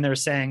money and they're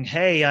saying,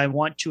 hey, I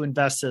want to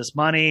invest this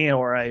money,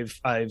 or I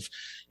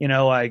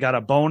got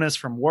a bonus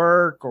from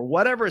work or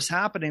whatever is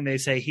happening. They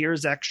say,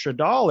 here's extra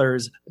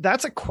dollars.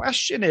 That's a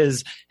question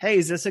is, hey,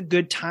 is this a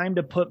good time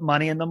to put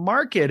money in the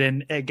market?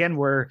 And again,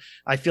 where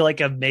I feel like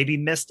I've maybe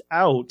missed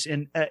out.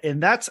 And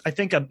that's, I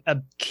think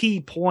a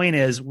key point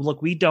is,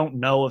 look, we don't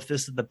know if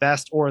this is the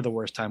best or the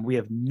worst time. We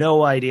have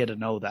no idea to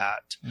know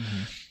that.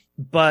 Mm-hmm.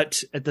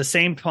 But at the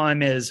same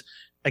time is,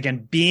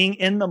 again, being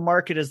in the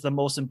market is the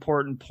most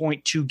important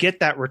point to get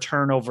that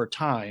return over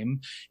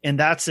time. And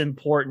that's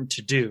important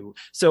to do.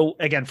 So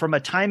again, from a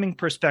timing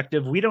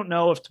perspective, we don't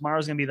know if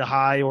tomorrow's going to be the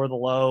high or the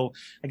low.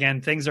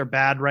 Again, things are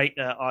bad right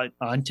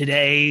on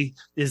today.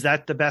 Is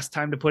that the best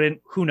time to put in?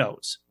 Who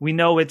knows? We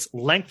know it's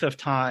length of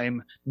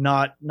time,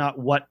 not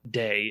what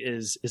day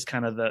is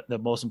kind of the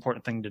most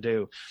important thing to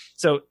do.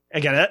 So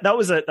again, that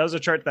was a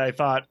chart that I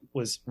thought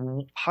was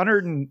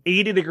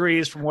 180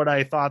 degrees from what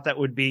I thought that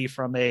would be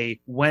from a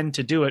when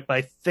to do it. But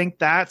I think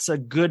that's a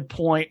good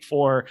point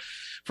for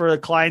the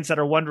clients that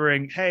are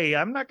wondering, hey,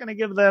 I'm not going to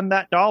give them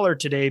that dollar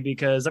today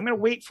because I'm going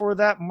to wait for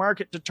that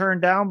market to turn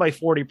down by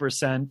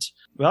 40%.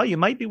 Well, you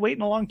might be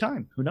waiting a long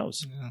time. Who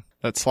knows? Yeah.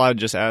 That slide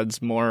just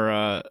adds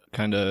more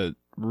kind of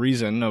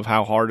reason of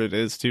how hard it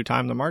is to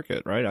time the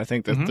market, right? I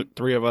think that the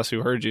three of us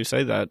who heard you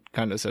say that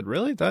kind of said,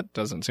 really? That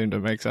doesn't seem to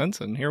make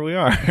sense. And here we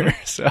are.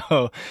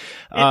 So,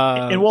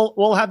 and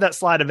we'll have that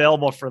slide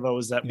available for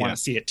those that want to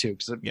see it too.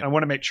 Cause I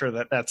want to make sure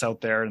that that's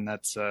out there and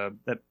that's,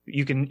 that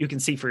you can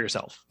see for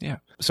yourself. Yeah.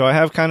 So I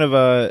have kind of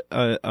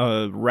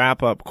a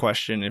wrap up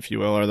question, if you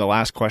will, or the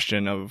last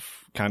question of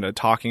kind of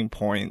talking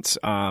points.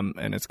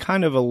 And it's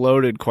kind of a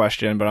loaded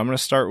question, but I'm going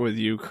to start with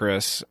you,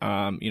 Chris.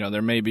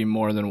 There may be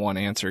more than one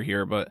answer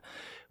here, but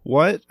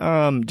what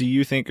do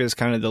you think is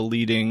kind of the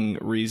leading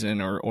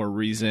reason or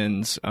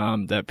reasons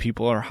that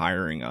people are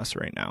hiring us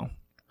right now?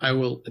 I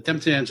will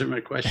attempt to answer my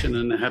question,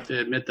 and I have to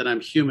admit that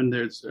I'm human.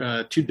 There's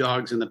two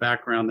dogs in the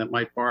background that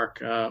might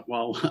bark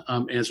while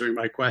I'm answering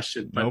my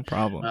question. But, no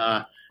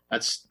problem.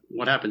 That's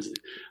what happens.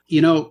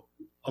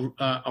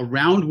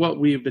 Around what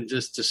we've been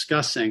just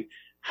discussing,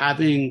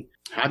 having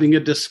a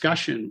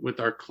discussion with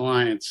our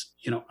clients.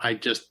 I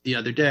just the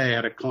other day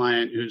had a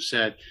client who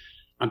said,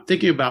 I'm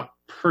thinking about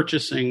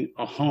purchasing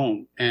a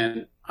home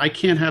and I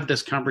can't have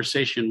this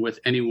conversation with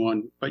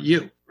anyone but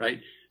you, right?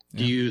 Yeah.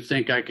 Do you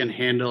think I can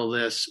handle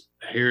this?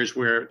 Here's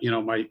where,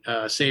 my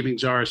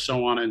savings are,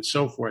 so on and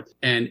so forth.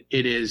 And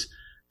it is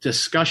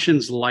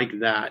discussions like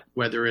that,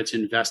 whether it's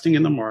investing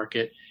in the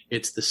market,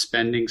 it's the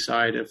spending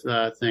side of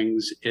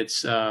things,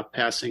 it's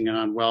passing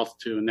on wealth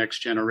to the next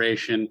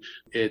generation,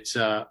 it's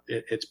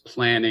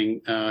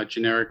planning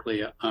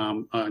generically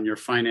on your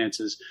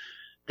finances.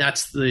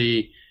 That's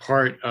the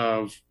part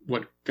of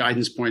what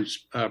Guidance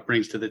Points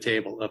brings to the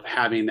table, of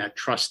having that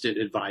trusted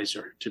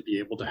advisor to be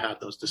able to have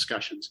those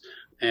discussions.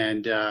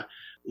 And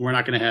we're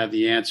not going to have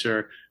the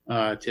answer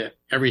to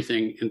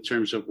everything in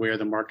terms of where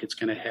the market's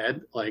going to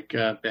head, like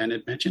Ben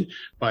had mentioned,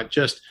 but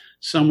just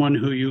someone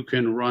who you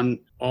can run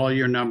all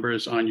your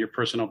numbers on your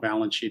personal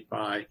balance sheet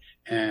by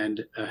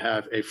and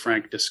have a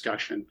frank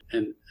discussion.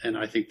 And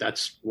I think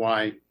that's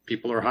why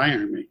people are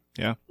hiring me.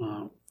 Yeah.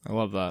 I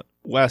love that.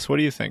 Wes, what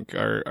do you think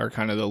are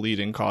kind of the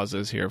leading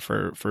causes here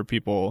for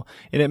people?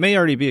 And it may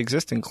already be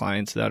existing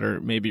clients that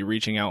are maybe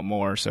reaching out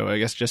more. So I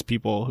guess just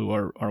people who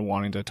are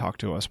wanting to talk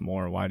to us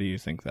more. Why do you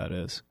think that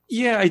is?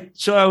 Yeah.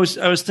 So I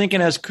was thinking,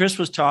 as Chris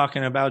was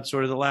talking about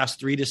sort of the last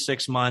 3 to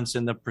 6 months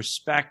and the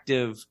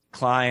prospective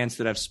clients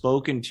that I've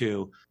spoken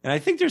to. And I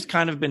think there's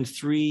kind of been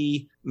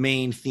 3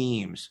 main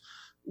themes.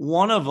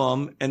 One of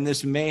them, and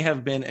this may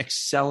have been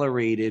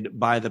accelerated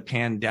by the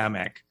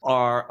pandemic,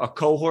 are a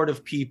cohort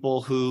of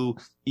people who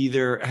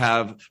either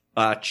have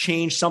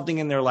changed something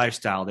in their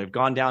lifestyle. They've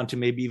gone down to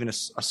maybe even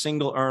a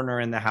single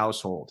earner in the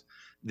household.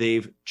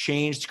 they've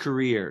changed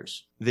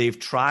careers, they've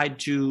tried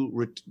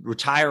to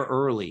retire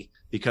early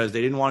because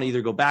they didn't want to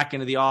either go back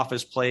into the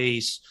office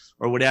place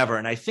or whatever.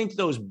 And I think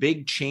those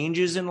big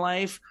changes in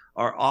life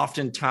are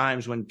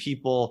oftentimes when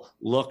people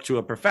look to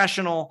a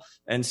professional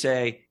and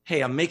say,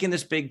 hey, I'm making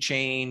this big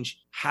change.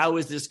 How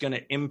is this going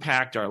to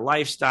impact our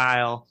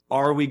lifestyle?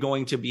 Are we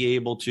going to be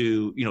able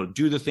to,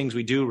 do the things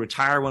we do,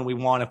 retire when we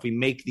want if we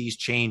make these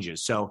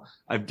changes? So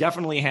I've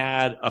definitely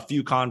had a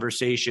few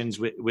conversations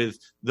with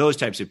those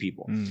types of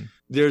people.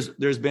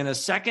 There's been a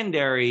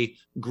secondary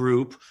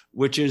group,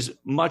 which is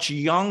much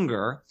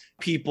younger,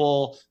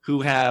 people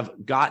who have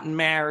gotten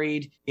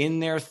married in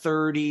their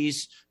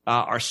 30s,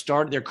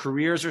 their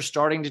careers are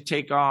starting to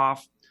take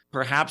off.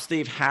 Perhaps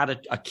they've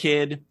had a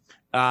kid.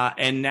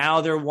 And now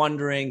they're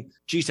wondering,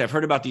 geez, I've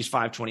heard about these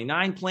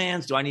 529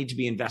 plans. Do I need to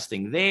be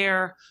investing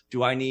there?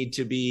 Do I need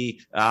to be,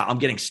 I'm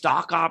getting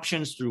stock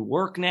options through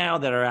work now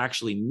that are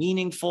actually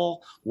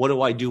meaningful. What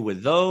do I do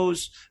with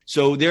those?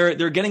 So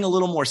they're getting a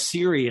little more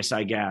serious,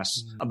 I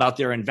guess, about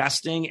their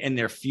investing in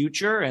their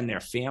future and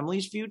their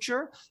family's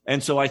future.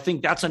 And so I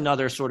think that's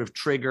another sort of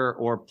trigger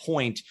or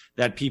point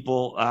that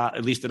people,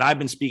 at least that I've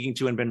been speaking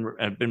to and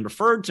have been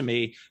referred to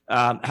me,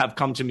 have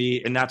come to me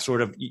in that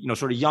sort of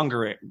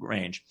younger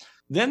range.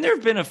 Then there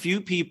have been a few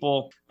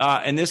people,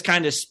 and this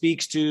kind of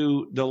speaks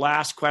to the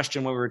last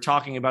question when we were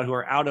talking about who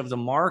are out of the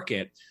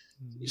market.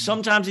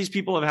 Sometimes these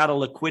people have had a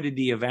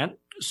liquidity event,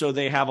 so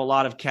they have a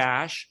lot of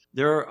cash.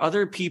 There are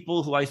other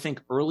people who I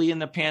think early in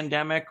the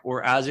pandemic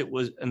or as it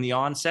was in the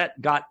onset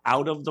got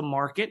out of the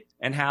market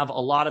and have a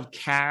lot of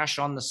cash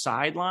on the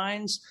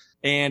sidelines.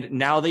 And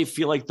now they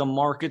feel like the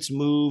market's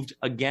moved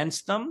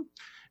against them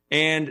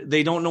and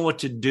they don't know what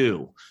to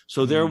do.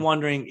 So they're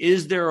wondering,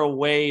 is there a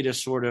way to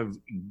sort of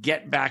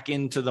get back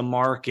into the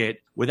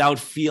market without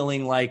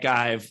feeling like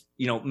I've,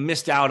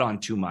 missed out on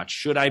too much?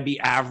 Should I be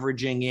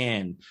averaging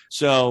in?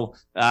 So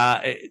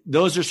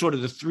those are sort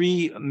of the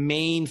three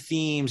main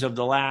themes of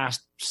the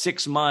last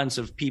 6 months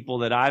of people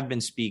that I've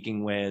been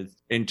speaking with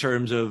in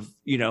terms of,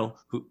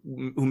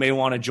 who may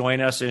want to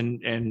join us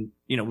and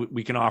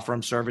we can offer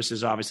them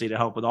services, obviously, to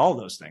help with all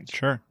those things.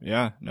 Sure.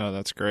 Yeah. No,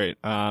 that's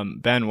great.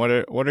 Ben, what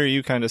are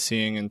you kind of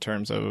seeing in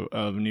terms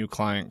of new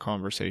client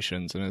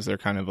conversations? And is there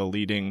kind of a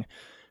leading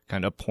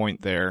kind of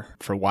point there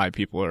for why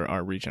people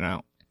are reaching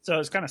out? So I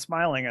was kind of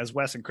smiling as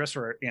Wes and Chris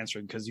were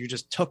answering because you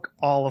just took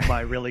all of my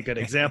really good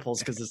examples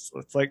because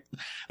it's like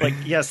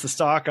yes, the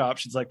stock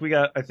options. Like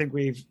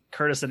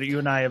Curtis and you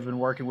and I have been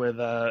working with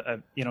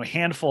a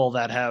handful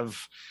that have,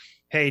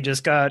 hey,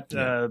 just got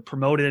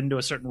promoted into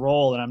a certain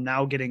role and I'm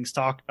now getting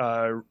stock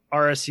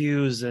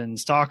RSUs and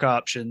stock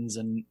options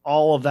and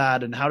all of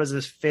that. And how does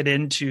this fit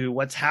into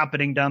what's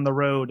happening down the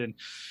road?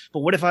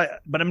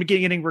 But I'm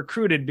getting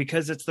recruited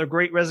because it's the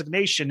Great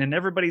Resignation and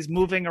everybody's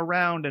moving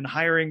around and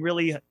hiring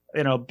really,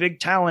 big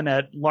talent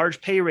at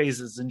large pay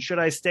raises. And should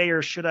I stay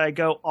or should I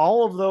go?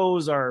 All of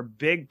those are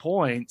big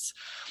points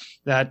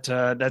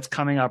that's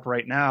coming up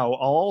right now.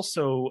 I'll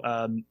also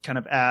kind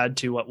of add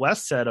to what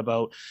Wes said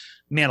about,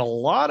 man, a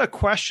lot of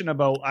question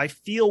about, I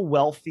feel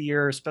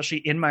wealthier, especially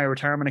in my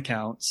retirement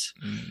accounts.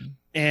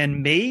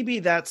 And maybe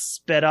that's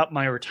sped up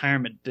my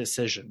retirement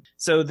decision.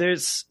 So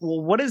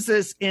what does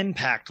this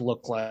impact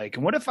look like?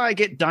 And what if I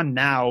get done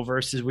now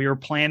versus we were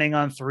planning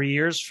on 3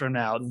 years from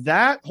now?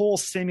 That whole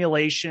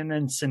simulation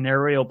and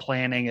scenario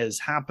planning is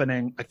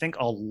happening, I think,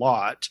 a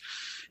lot.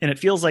 And it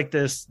feels like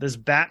this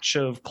batch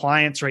of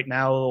clients right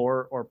now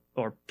or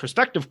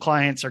prospective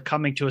clients are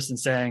coming to us and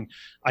saying,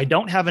 I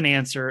don't have an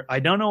answer. I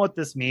don't know what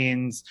this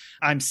means.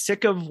 I'm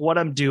sick of what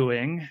I'm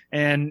doing,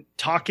 and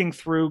talking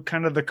through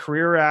kind of the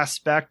career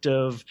aspect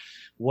of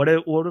what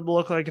it would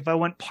look like if I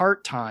went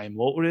part-time.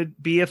 What would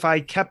it be if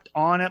I kept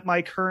on at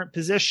my current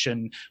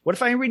position? What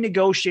if I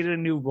renegotiated a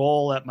new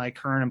role at my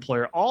current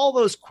employer? All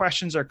those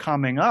questions are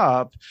coming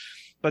up.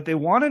 But they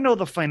want to know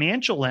the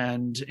financial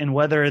end and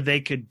whether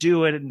they could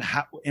do it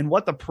and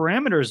what the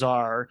parameters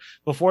are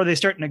before they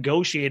start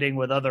negotiating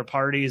with other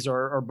parties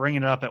or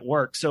bringing it up at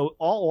work. So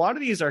a lot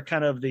of these are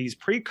kind of these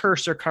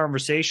precursor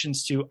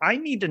conversations to, I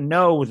need to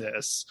know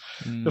this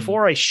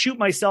before I shoot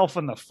myself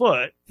in the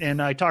foot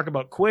and I talk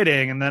about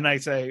quitting. And then I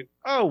say,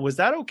 oh, was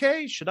that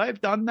okay? Should I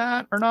have done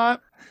that or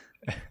not?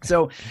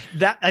 So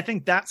I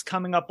think that's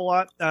coming up a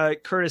lot.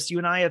 Curtis, you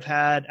and I have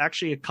had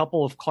actually a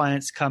couple of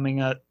clients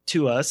coming up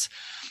to us.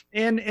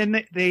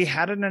 And they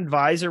had an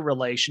advisor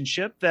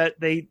relationship that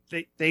they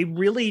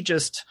really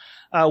just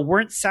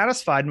weren't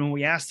satisfied when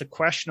we asked the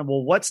question of,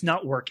 well, what's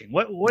not working?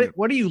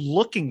 What are you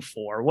looking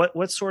for?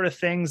 What sort of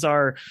things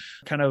are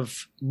kind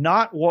of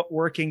not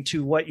working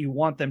to what you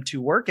want them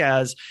to work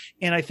as?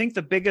 And I think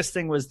the biggest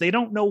thing was they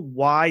don't know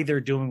why they're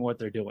doing what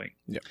they're doing.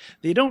 Yeah.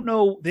 They don't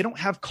know. They don't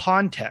have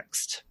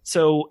context.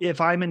 So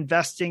if I'm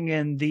investing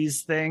in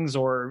these things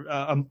or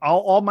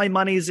all my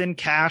money's in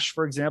cash,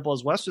 for example,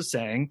 as Wes was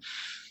saying,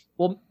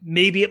 well,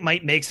 maybe it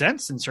might make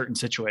sense in certain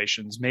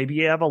situations. Maybe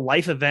you have a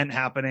life event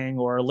happening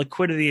or a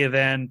liquidity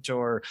event,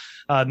 or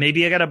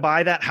maybe I got to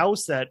buy that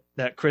house that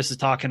Chris is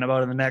talking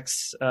about in the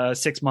next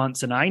 6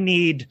 months. And I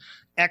need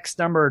X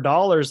number of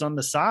dollars on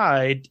the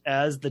side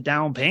as the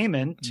down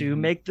payment to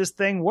make this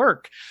thing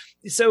work.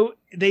 So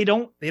they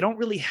don't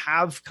really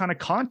have kind of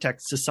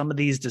context to some of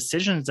these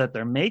decisions that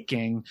they're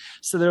making.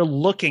 So they're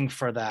looking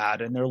for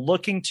that, and they're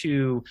looking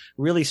to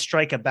really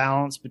strike a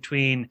balance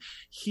between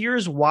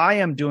here's why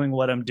I'm doing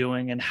what I'm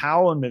doing and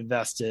how I'm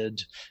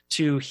invested,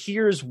 to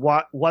here's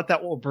what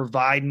that will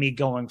provide me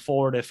going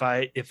forward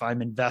if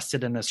I'm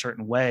invested in a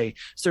certain way.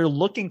 So they're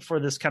looking for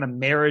this kind of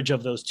marriage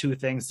of those two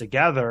things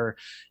together.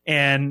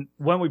 And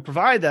when we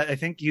provide that, I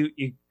think you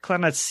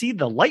kind of see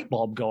the light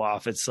bulb go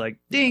off. It's like,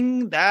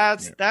 ding,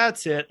 that's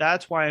it.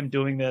 That's why I'm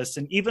doing this.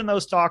 And even though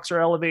stocks are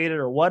elevated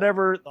or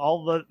whatever,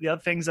 all the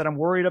other things that I'm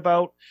worried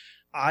about,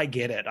 I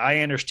get it. I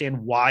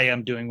understand why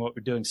I'm doing what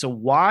we're doing. So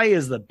why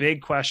is the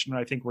big question?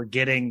 I think we're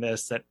getting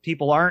this, that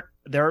people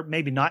they're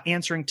maybe not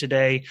answering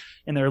today,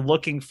 and they're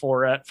looking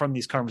for it from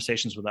these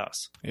conversations with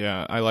us.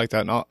 Yeah, I like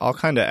that. And I'll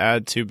kind of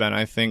add too, Ben,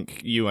 I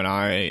think you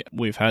and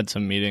we've had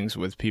some meetings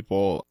with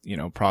people,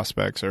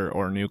 prospects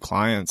or new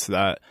clients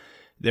that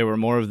they were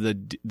more of the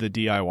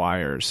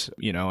DIYers,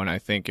 and I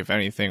think if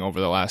anything over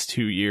the last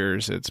 2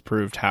 years, it's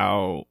proved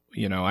how,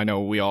 I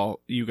know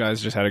you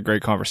guys just had a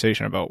great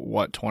conversation about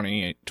what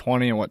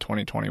 2020 and what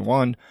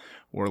 2021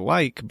 were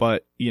like,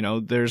 but,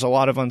 there's a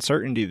lot of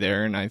uncertainty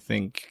there. And I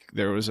think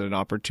there was an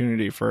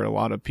opportunity for a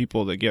lot of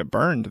people to get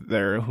burned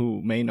there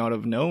who may not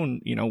have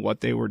known,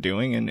 what they were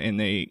doing. And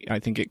I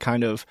think it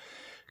kind of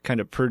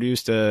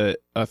produced a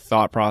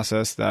thought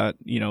process that,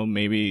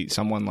 maybe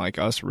someone like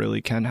us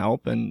really can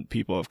help, and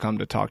people have come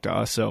to talk to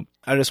us. So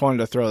I just wanted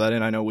to throw that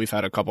in. I know we've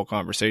had a couple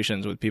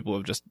conversations with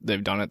people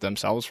they've done it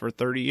themselves for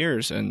 30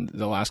 years. And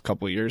the last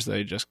couple of years,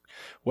 they just,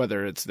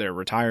 whether it's they're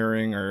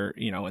retiring or,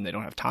 and they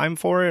don't have time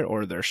for it,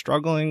 or they're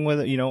struggling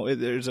with it,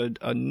 there's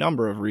a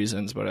number of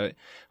reasons, but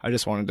I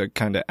just wanted to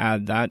kind of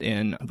add that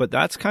in. But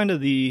that's kind of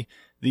the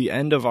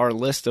end of our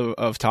list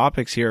of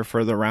topics here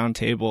for the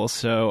roundtable.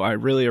 So I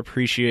really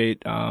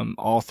appreciate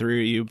all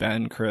three of you,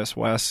 Ben, Chris,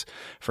 Wes,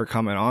 for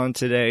coming on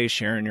today,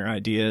 sharing your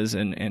ideas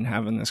and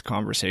having this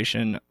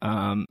conversation.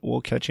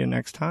 We'll catch you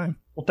next time.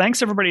 Well,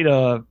 thanks everybody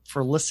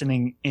for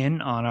listening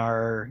in on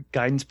our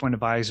Guidance Point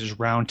Advisors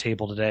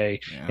roundtable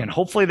today. Yeah. And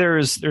hopefully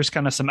there's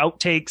kind of some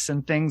outtakes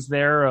and things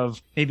there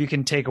of maybe you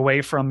can take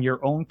away from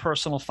your own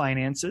personal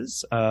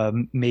finances,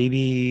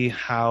 maybe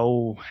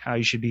how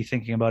you should be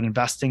thinking about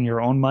investing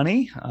your own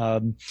money,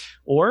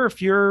 or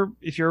if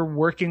you're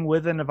working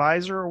with an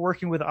advisor or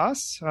working with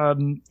us,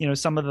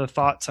 some of the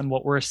thoughts on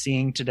what we're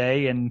seeing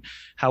today and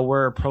how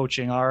we're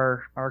approaching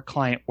our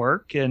client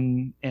work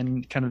and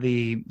kind of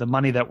the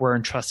money that we're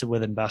entrusted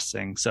with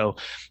investing. So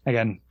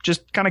again,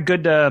 just kind of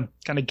good to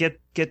kind of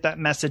get that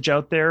message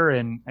out there.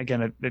 And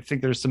again, I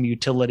think there's some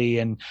utility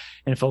in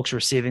folks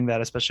receiving that,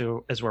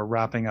 especially as we're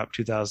wrapping up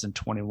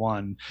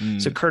 2021.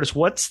 So Curtis,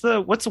 what's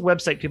the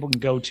website people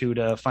can go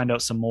to find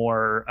out some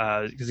more?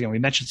 Because we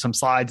mentioned some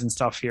slides and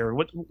stuff here.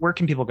 Where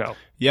can people go?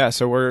 Yeah,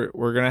 so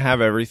we're gonna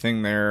have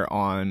everything there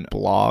on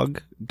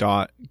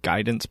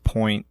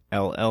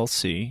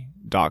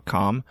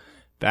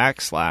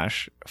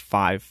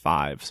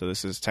blog.guidancepointllc.com/55. So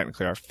this is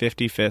technically our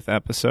 55th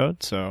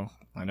episode. So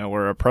I know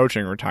we're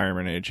approaching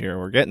retirement age here.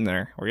 We're getting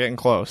there. We're getting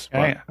close.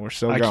 But we're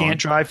still going. I can't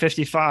drive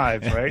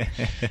 55, right?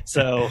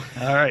 So,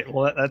 all right.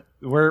 Well,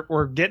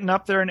 we're getting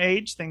up there in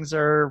age. Things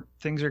are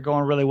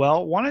going really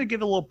well. Wanted to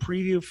give a little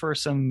preview for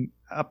some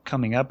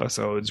upcoming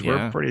episodes.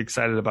 We're pretty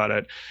excited about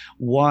it.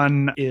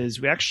 One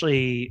is we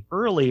actually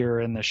earlier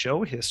in the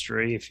show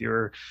history, if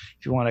you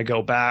want to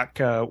go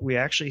back, we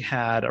actually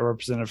had a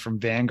representative from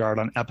Vanguard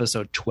on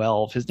episode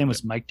 12. His name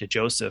was Mike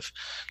DeJoseph,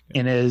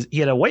 and he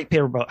had a white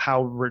paper about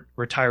how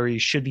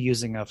retirees should be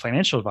using a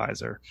financial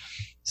advisor.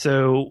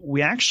 So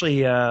we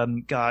actually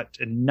got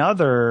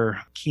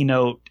another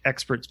keynote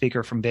expert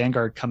speaker from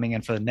Vanguard coming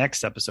in for the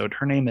next episode.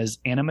 Her name is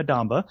Anna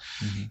Madamba.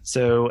 Mm-hmm.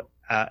 So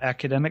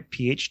academic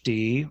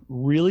PhD,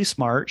 really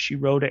smart. She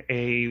wrote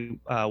a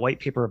white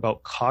paper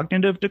about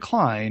cognitive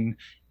decline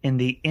and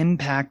the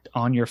impact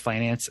on your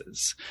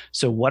finances.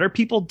 So what are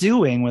people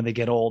doing when they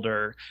get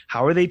older?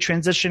 How are they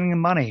transitioning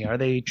money? Are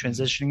they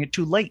transitioning it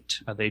too late?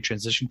 Are they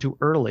transitioning too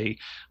early?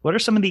 What are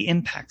some of the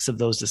impacts of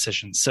those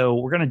decisions? So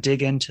we're going to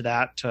dig into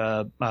that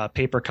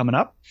paper coming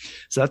up.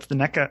 So that's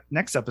the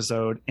next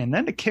episode. And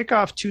then to kick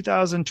off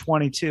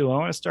 2022, I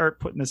want to start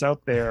putting this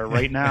out there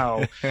right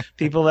now,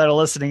 people that are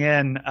listening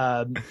in.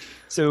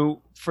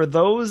 So for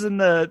those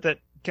that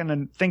kind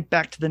of think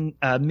back to the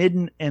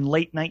mid and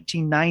late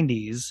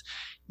 1990s,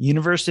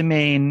 University of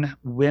Maine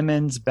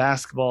women's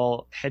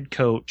basketball head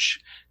coach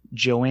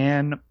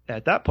Joanne,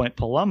 at that point,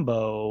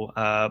 Palumbo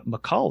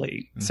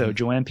Macaulay. Mm-hmm. So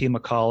Joanne P.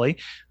 Macaulay,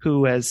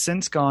 who has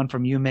since gone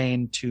from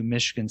UMaine to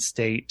Michigan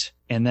State.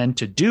 and then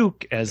to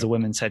Duke as the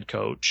women's head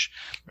coach,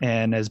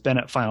 and has been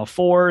at Final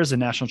Fours and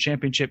national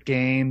championship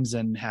games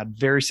and had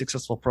very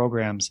successful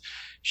programs.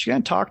 She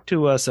can talk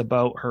to us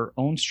about her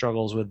own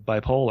struggles with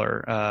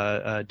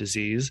bipolar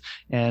disease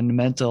and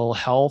mental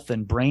health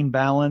and brain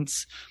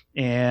balance,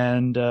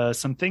 and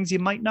some things you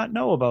might not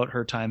know about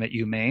her time at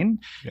UMaine,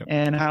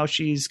 and how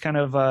she's kind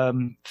of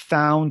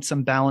found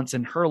some balance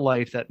in her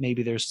life that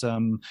maybe there's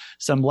some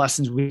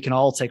lessons we can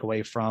all take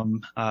away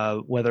from,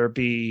 whether it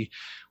be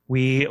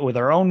we with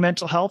our own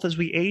mental health as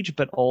we age,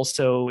 but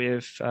also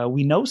if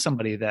we know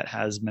somebody that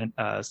has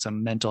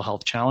some mental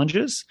health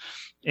challenges,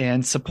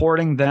 and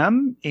supporting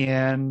them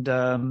and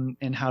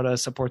how to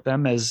support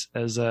them as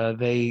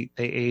they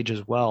age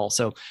as well.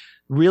 So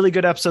really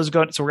good episodes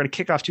going. So we're going to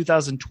kick off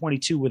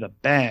 2022 with a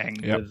bang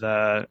with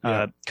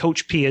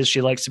Coach P, as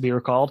she likes to be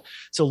recalled.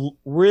 So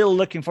really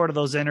looking forward to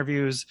those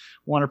interviews.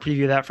 Want to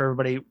preview that for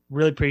everybody.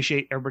 Really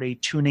appreciate everybody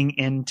tuning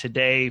in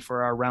today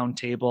for our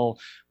roundtable.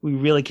 We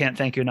really can't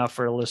thank you enough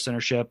for the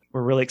listenership.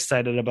 We're really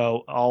excited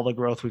about all the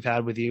growth we've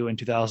had with you in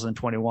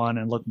 2021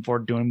 and looking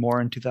forward to doing more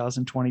in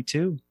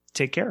 2022.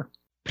 Take care.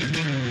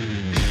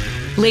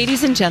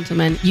 Ladies and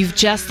gentlemen, you've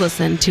just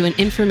listened to an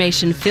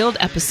information-filled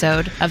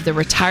episode of the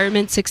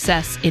Retirement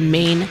Success in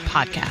Maine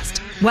podcast.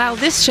 While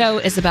this show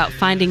is about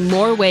finding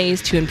more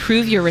ways to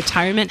improve your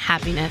retirement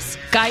happiness,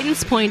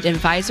 Guidance Point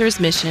Advisors'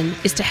 mission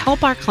is to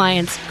help our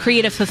clients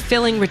create a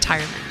fulfilling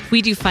retirement.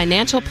 We do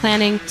financial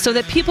planning so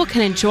that people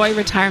can enjoy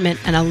retirement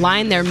and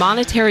align their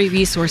monetary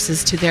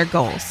resources to their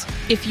goals.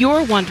 If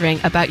you're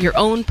wondering about your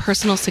own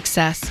personal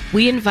success,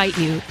 we invite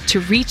you to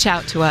reach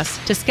out to us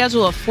to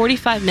schedule a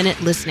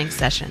 45-minute listening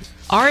session.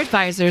 Our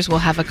advisors will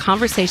have a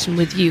conversation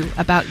with you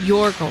about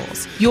your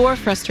goals, your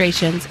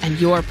frustrations, and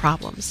your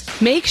problems.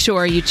 Make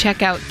sure you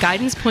check out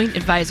Guidance Point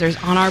Advisors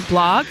on our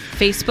blog,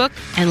 Facebook,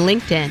 and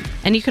LinkedIn.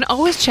 And you can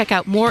always check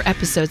out more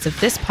episodes of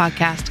this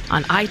podcast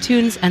on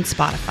iTunes and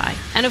Spotify.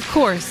 And of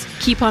course,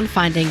 keep on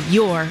finding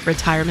your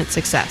retirement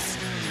success.